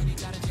me,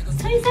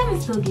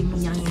 27 still give me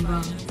young and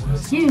grown.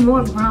 Give me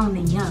more grown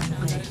than young,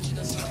 but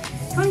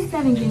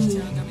 27 give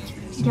me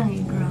young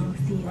and grown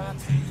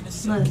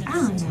still. Look, I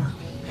don't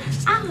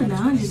know.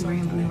 I'm just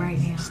rambling right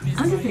now.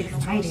 I'm just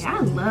excited. I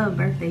love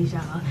birthdays,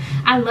 y'all.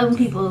 I love when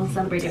people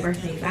celebrate their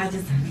birthdays. I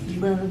just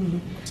love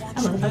me.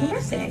 I love a fucking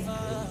birthday.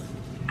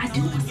 I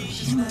do want some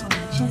shimmer on my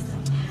chest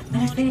though.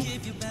 Matter of fact,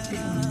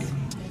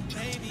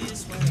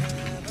 this one.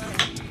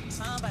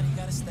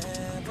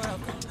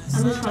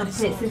 I'm just gonna put,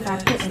 since I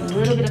put a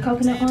little bit of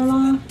coconut oil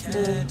on,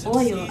 the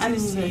oil, I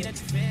mean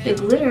the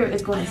glitter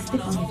is gonna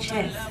stick on the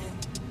chest.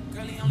 I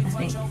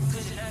think.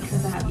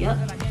 Because I have, yep.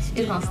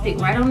 It's gonna stick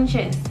right on the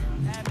chest.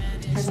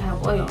 Because I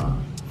have oil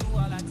on.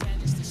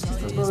 Just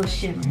a little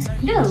shimmer.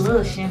 Just a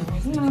little shimmer.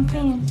 You know what I'm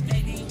saying?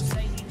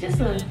 Just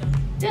a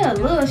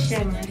little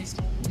shimmer.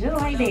 Just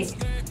like that.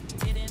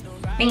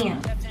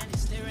 Bam.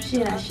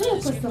 Shit, I should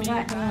have put some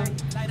goddamn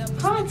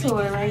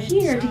contour right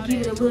here to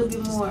give it a little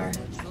bit more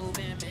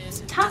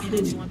top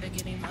booty.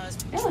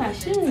 That's what I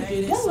should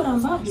do. That's what I'm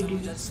about to do.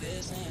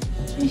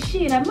 And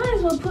shit, I might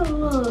as well put a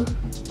little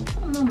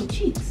something on my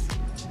cheeks.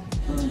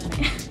 You know what I'm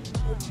saying?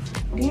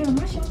 Damn,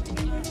 my show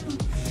right now.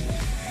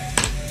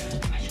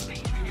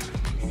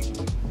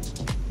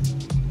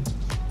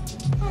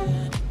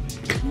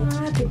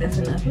 I think that's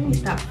enough. Let me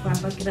stop before I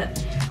fuck it up.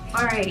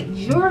 Alright,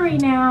 jewelry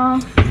now.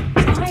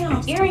 Oh, hang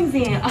on, earrings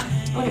in.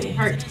 Oh, that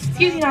hurt.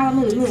 Excuse me, y'all.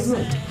 Move.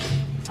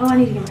 Oh, I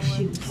need to get my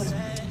shoes. Hold on.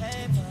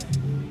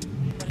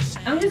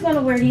 I'm just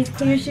gonna wear these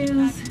clear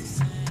shoes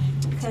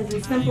because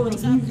it's simple and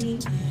easy.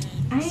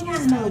 I ain't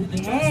got no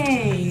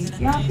bag.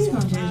 Y'all, please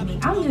don't judge me.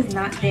 I'm just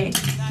not that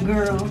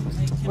girl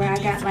where I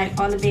got like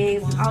all the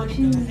bags and all the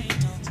shoes.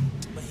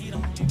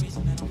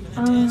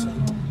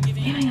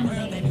 Damn, I got no bag.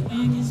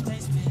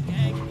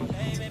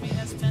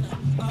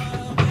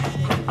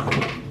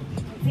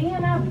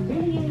 Damn, I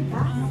really ain't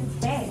got no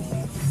bag.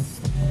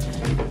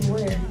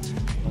 Where?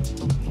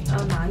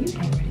 Oh no, you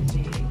can't wear this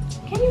bag.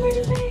 Can you wear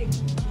this bag?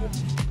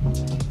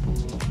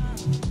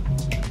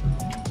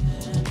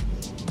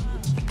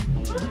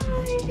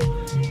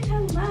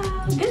 Hello.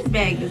 This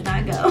bag does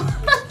not go.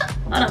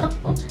 Hold on.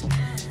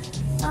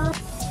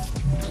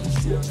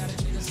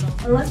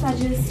 Unless I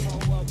just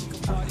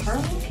a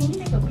pearl. Can you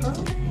make a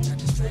pearl bag?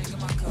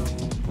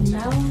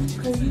 No,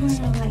 because you want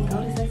to like go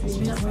to sex and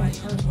you're not wearing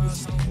pearls.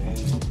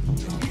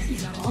 This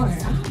is hard. I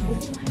don't know.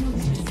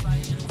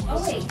 Oh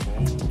wait.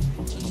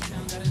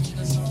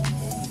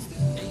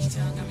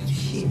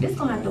 shit. This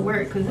gonna have to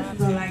work because this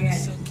is all I got.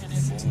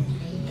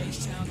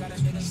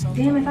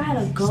 Damn, if I had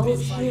a gold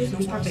shoe, this would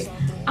be perfect.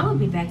 I'm gonna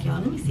be back, y'all.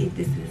 Let me see if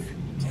this is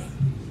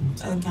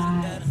a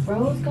vibe.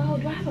 Rose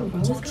gold? Do I have a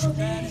rose gold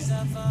bag?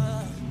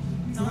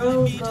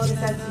 Rose gold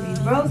accessories.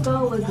 Rose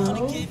gold with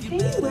gold. Can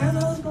you wear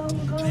rose gold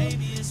with gold?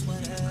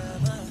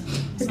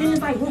 But then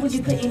it's like, what would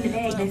you put in the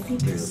bag that's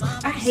see-through?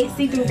 I hate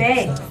see-through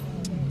bags.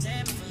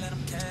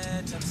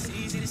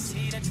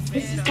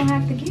 This is gonna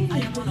have to give.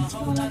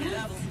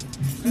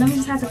 And I'm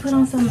just have to put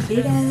on some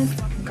big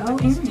ass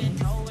gold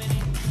earrings.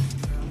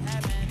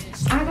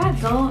 I got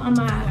gold on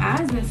my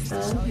eyes and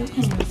stuff. You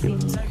can't even see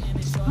me.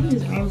 I'm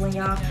just rambling,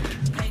 y'all.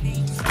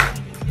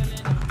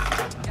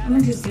 I'm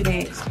gonna just do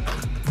that.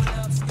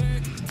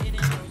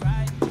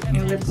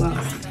 And lip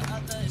gloss.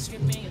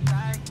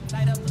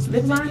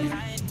 Lip liner?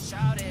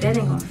 That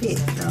ain't gonna fit,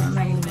 so I'm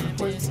not even gonna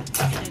force it.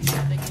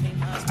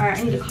 Alright, I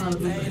need to call a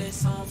Uber.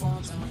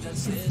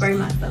 Spray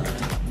myself.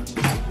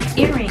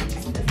 Earrings.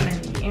 That's what I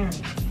need.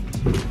 Earrings.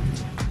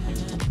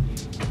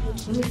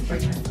 Let me spray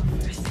myself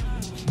first.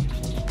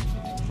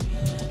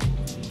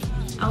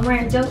 I'm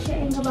wearing Dolce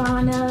 &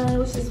 Gabbana.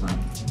 What's this one?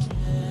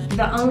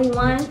 The Only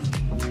One.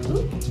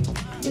 Ooh,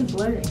 it's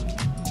blurry.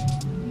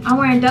 I'm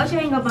wearing Dolce &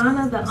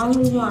 Gabbana, The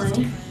Only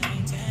One.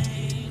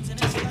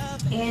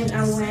 And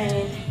I'm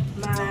wearing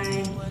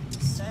my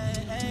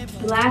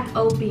Black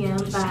Opium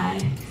by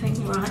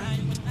St. Laurent.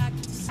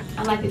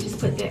 I like to just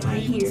put that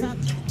right here.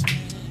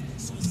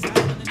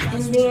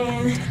 And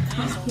then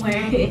I'm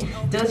wearing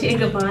Dolce &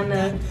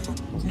 Gabbana,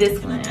 this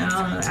one. I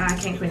don't know, I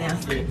can't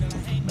pronounce it,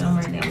 but I'm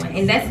wearing that one.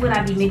 And that's what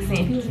I be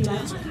mixing. People be like,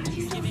 oh my God,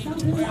 you smell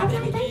so good. I'm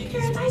like, thank you,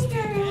 thank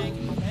you.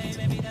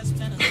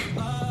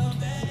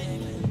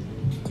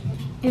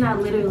 And I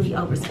literally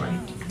overspray.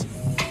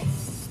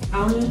 I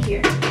don't even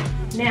care.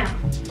 Now,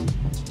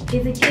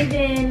 is it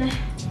given,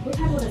 what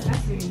type of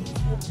accessories?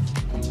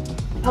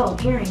 Oh,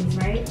 earrings,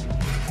 right?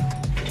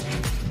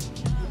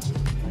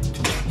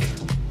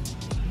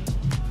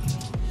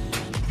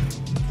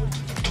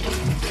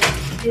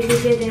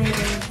 Is it given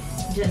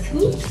just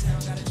hoops?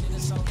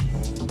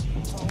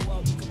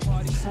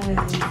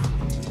 Because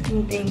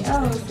anything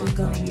else is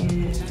going to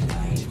give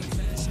like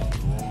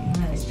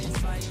much.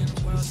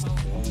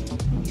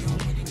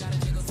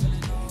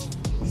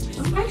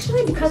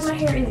 Actually, because my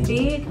hair is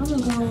big, I'm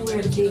gonna go and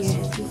wear the big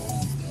ass hoop.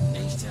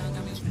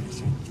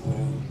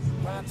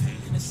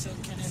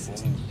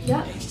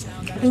 Yep,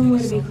 I'm gonna wear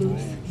the big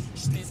hoops.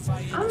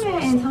 I'm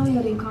mad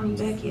Antonio didn't call me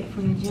back yet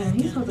from the gym.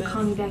 He's supposed to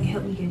call me back and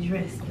help me get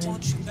dressed. But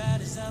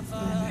whatever.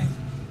 Alright.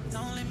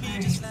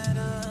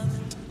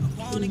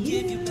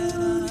 Yeah.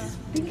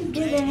 I think it's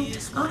giving.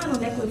 I don't have no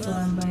necklace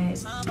on, but I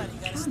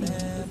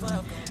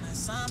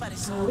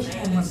wish I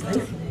had more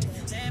bracelets.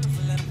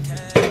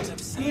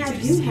 I mean, I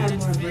do have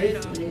more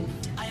bracelets.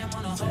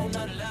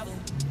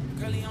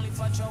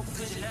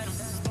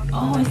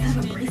 Oh, I have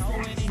a bracelet.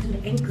 I can do the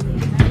anklet.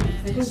 I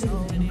think this is an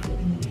anklet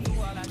anyways.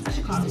 I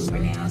should call Uber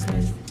now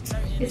because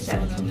it's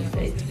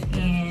 7:26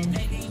 and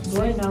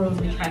Lord knows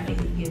the traffic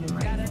is giving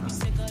right now.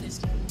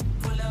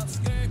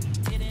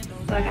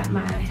 So I got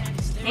my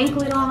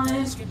anklet on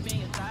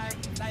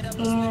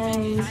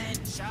and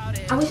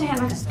I wish I had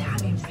like a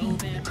diamond ring.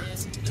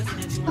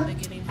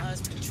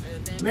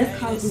 Let's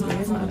call Uber.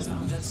 Where's my other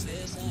phone?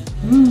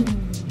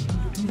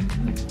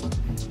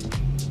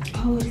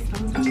 Oh, it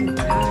smells like a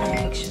guy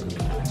actually.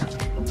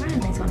 Why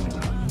am I talking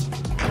about?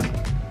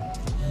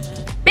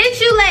 Bitch,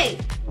 you late.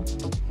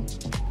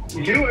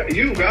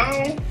 You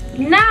gone?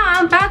 No,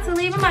 I'm about to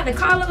leave. I'm about to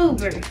call an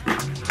Uber.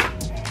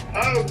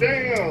 Oh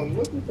damn!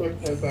 What the fuck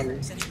is that?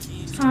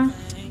 Huh?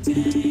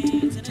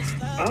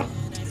 Huh?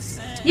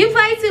 You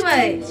play too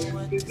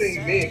much. This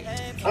ain't me.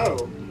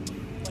 Oh.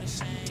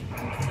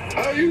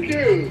 Oh, you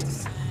cute.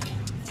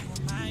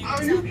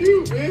 Oh, you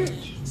cute, bitch.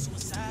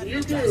 You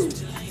cute.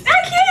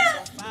 I'm cute.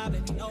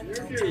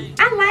 You're cute.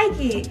 I like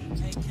it.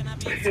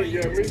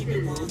 Yeah, me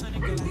too.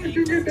 Where did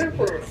you get that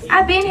from?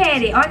 I've been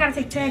had it. Oh, I gotta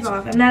take the tag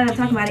off. I'm not gonna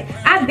talk about it.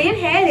 I've been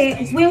had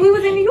it when we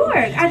was in New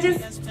York. I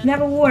just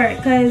never wore it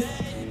because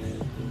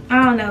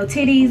I don't know,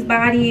 titties,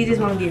 body,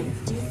 just won't give it.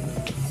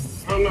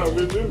 Oh no,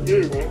 bitch, it's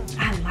good, man.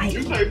 I like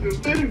it. You take the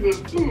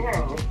titties too,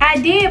 huh? I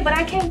did, but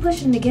I can't push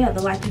them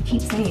together like you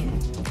keep saying.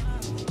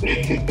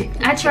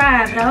 I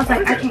tried, but I was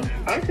like, I can't.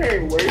 I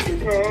can't wait to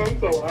come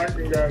so I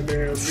can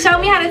goddamn. Show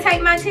me how to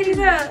take my titties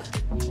up.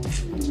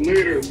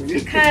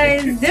 Literally.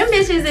 Cause them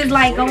bitches is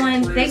like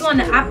they going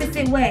the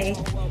opposite way.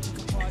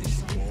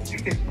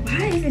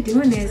 Why is it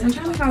doing this? I'm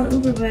trying to call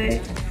Uber, but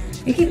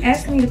it keep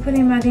asking me to put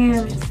in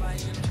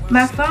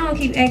my phone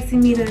keep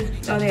asking me to,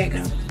 oh there it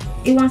go.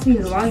 It wants me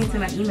to log into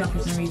my email for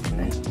some reason,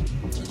 but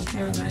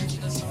never mind.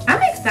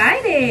 I'm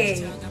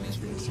excited.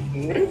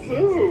 Me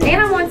too.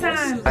 And I'm on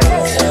time.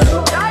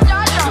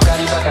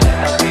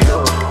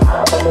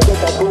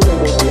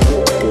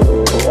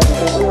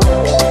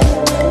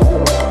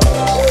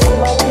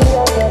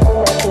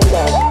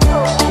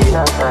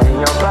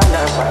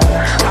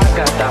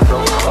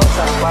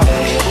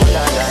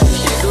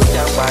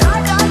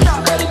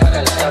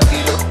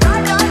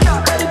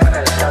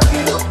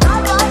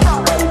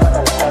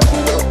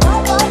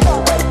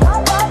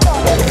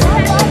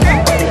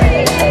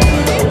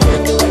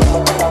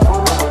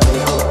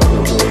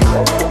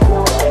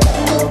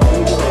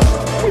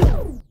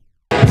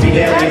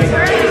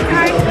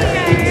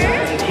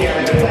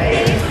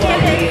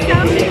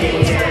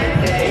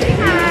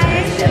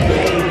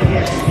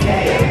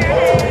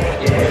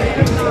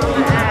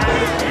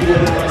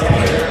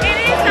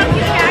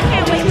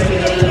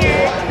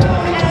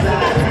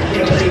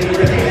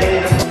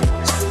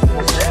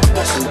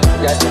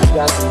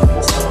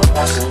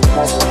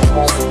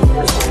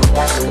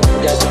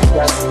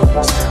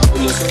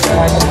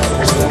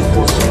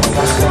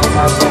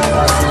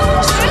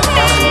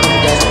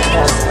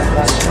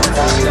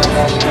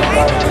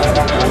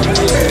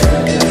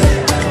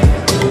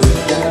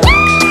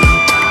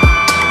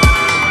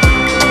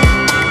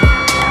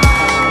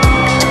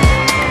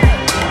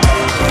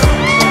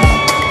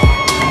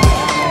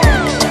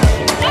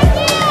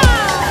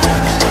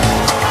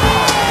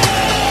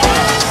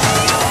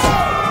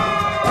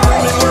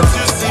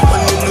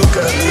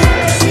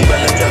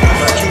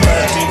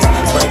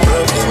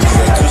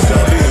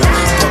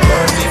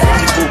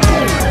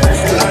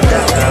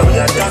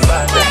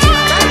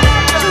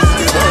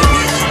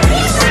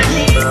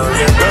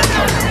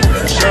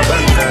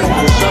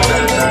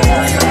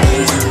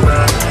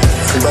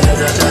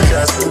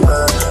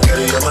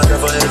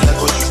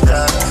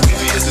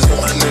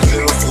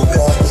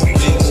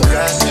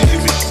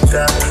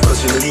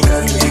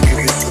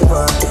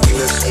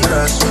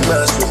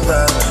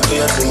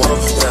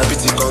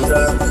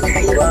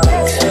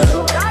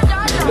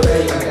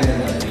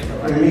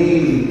 For me,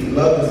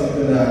 love is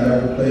something that I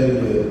never played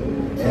with,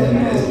 and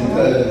it's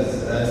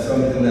because that's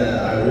something that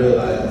I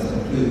realized is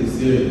completely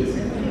serious.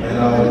 And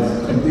I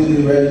was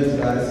completely ready to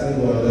die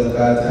single unless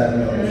God tapped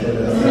me on the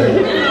shoulder and said,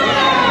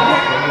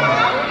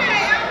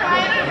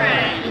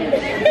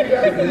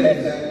 exactly that.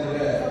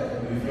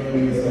 You feel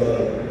me? So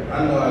I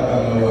know I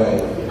got my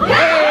wife.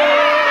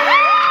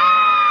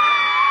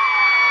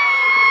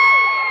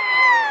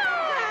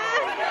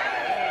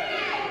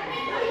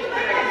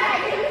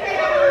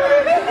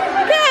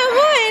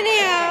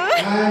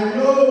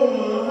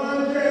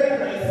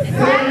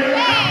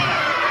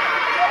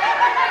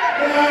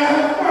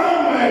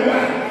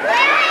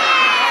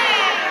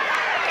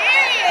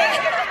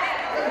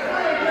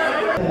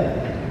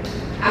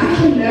 I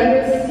can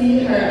never see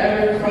her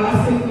ever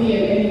crossing me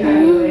in any kind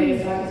of way,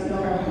 so I just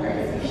know her heart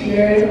is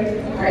pure,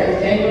 her heart is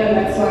genuine.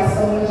 That's why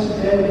so much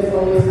good is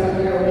always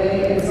coming her way,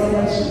 and so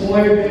much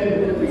more good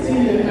will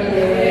continue to come her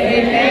way.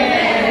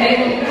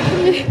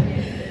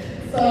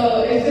 So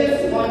it's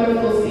just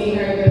wonderful seeing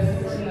her just,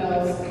 you know,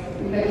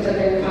 we met each other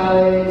in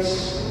college.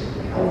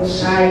 I was a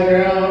shy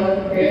girl,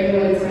 barely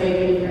wanted to make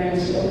any friends.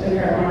 She opened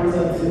her arms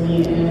up to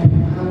me, and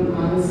I'm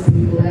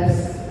honestly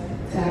blessed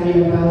to have you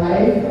in my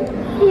life.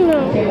 I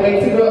can't wait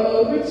to grow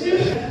old with you. I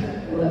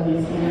love you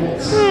so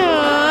much.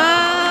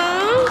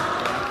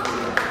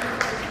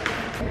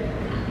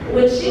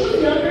 When she was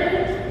younger,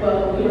 well,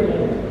 we were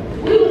young,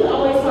 we would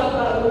always talk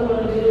about what we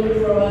want to do when we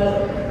grow up,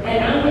 and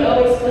we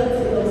always stuck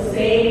to those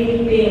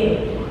same things.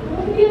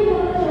 What do you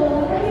want to do?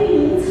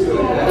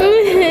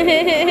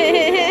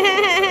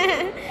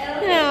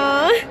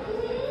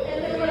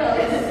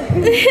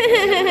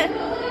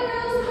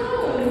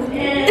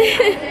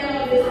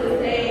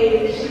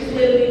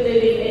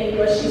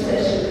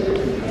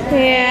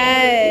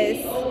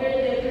 Yes.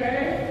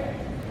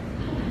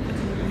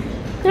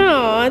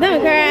 Oh,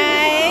 don't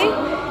cry.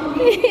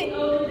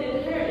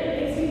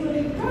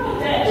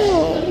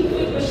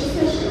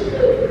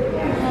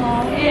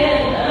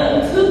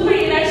 And to the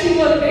point it actually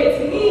motivates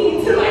me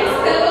to like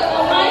step up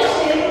on my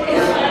shit.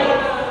 It's like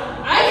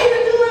I need to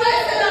do what I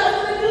said I was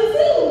gonna do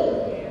too.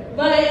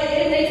 But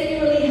it makes me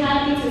really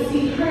happy to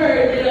see her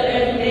get up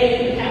every day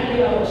and be happy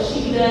about what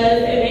she does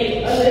and make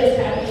others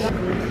happy.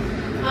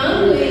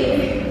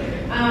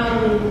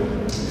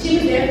 She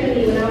was there for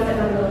me when I was at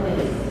my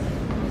lowest.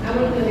 I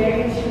went through a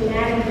very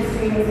traumatic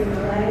experience in my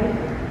life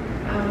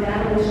that I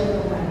wish I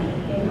would about me.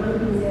 And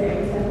was there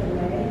every step of the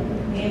way.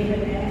 And for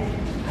that,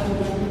 I will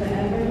love you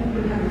forever. We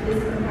have a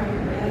physical heart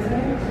forever.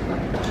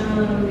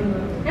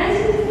 That's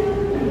just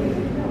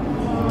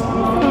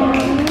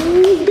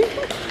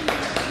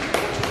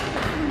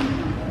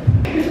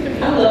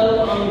I love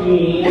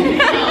Angwi'S.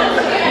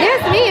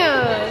 Yes, ma'am.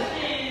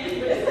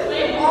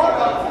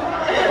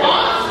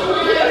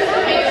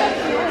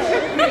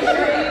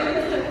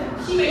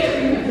 She makes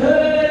me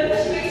good.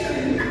 She makes me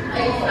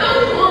like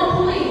I'm on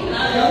point. And I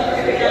love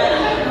her.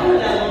 I don't know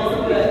that long,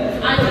 but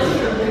I'm just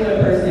a regular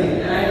person,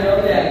 and I know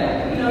that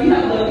you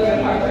have love in your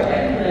heart for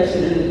everyone that you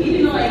need. Even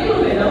though like you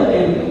don't even know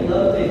them, you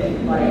love them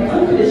like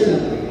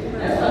unconditionally.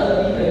 That's why I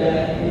love you for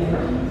that. And,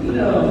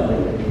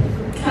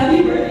 happy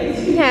birthday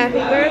to you. Happy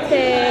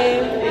birthday.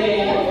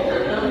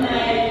 I'm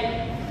like,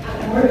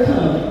 more to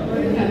come.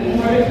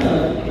 More to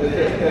come.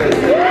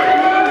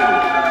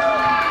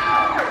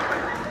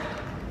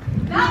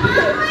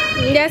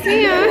 Yes,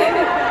 ma'am.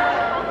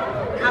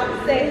 I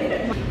would say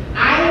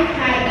I've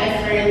had best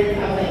friends since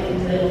I was like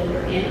little,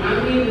 and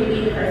Angwi would be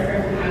the first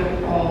person I would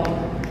call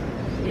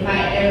if I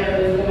ever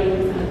was going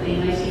through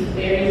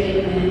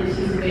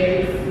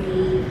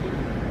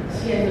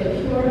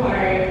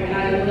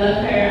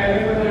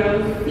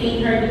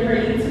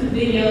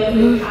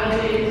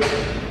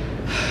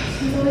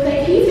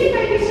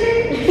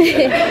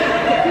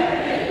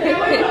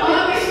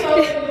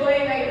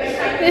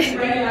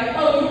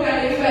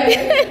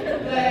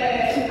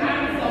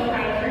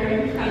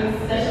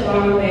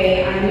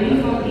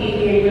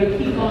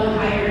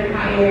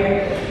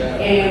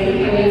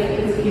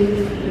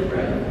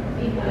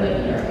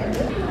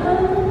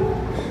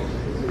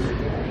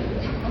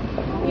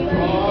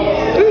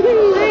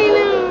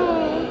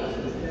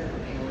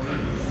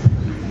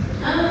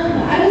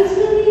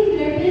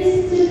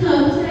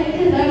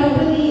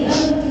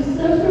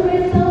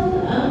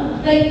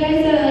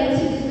that I like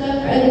to do stuff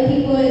for other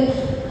people.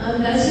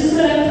 That's just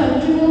what I'm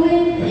comfortable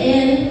with,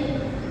 and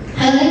I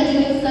like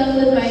doing stuff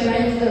with my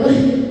friends, but when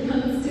it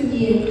comes to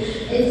me,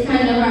 it's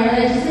kind of hard.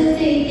 I just want to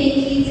say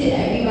thank you to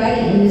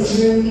everybody in this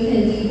room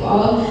because you've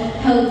all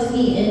helped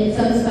me in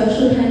some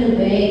special kind of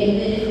way.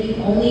 Even if we've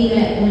only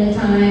met one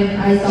time,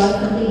 I saw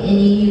something in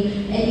you,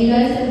 and you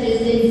guys have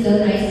just been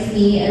so nice to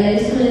me. And I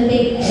just want to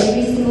thank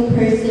every single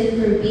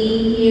person for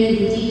being here,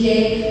 the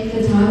DJ,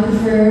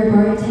 photographer,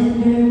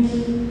 bartender,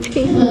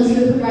 those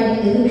for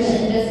providing the hookah,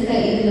 and Jessica,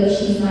 even though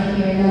she's not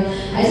here now.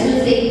 I just want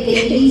to say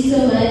thank you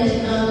so much.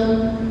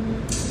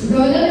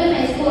 Growing up in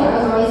high school, I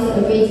was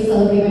always afraid to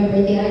celebrate my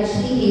birthday. I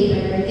actually hated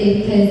my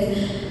birthday because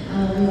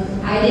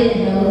I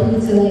didn't know who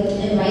to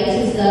like invite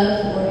to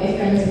stuff or if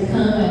friends would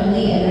come. I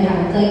only ever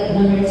had like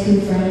 1 or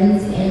 2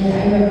 friends, and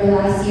I remember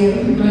last year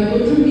my mom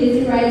threw me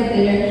a surprise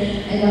dinner,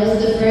 and that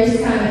was the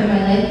first time in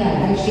my life that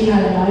I actually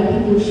had a lot of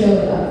people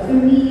show up for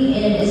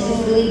me, and it's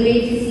just really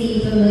great to see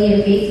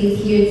familiar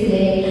faces here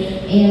today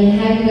and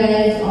have you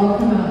guys all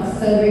come out to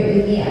celebrate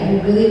with me. I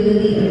really,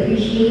 really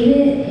appreciate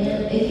it,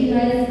 and if you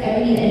guys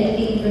ever need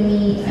anything from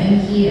me, I'm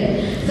here.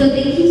 So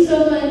thank you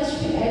so much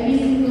for every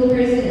single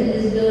person in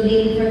this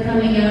building for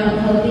coming out,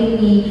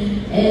 helping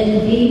me,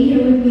 and being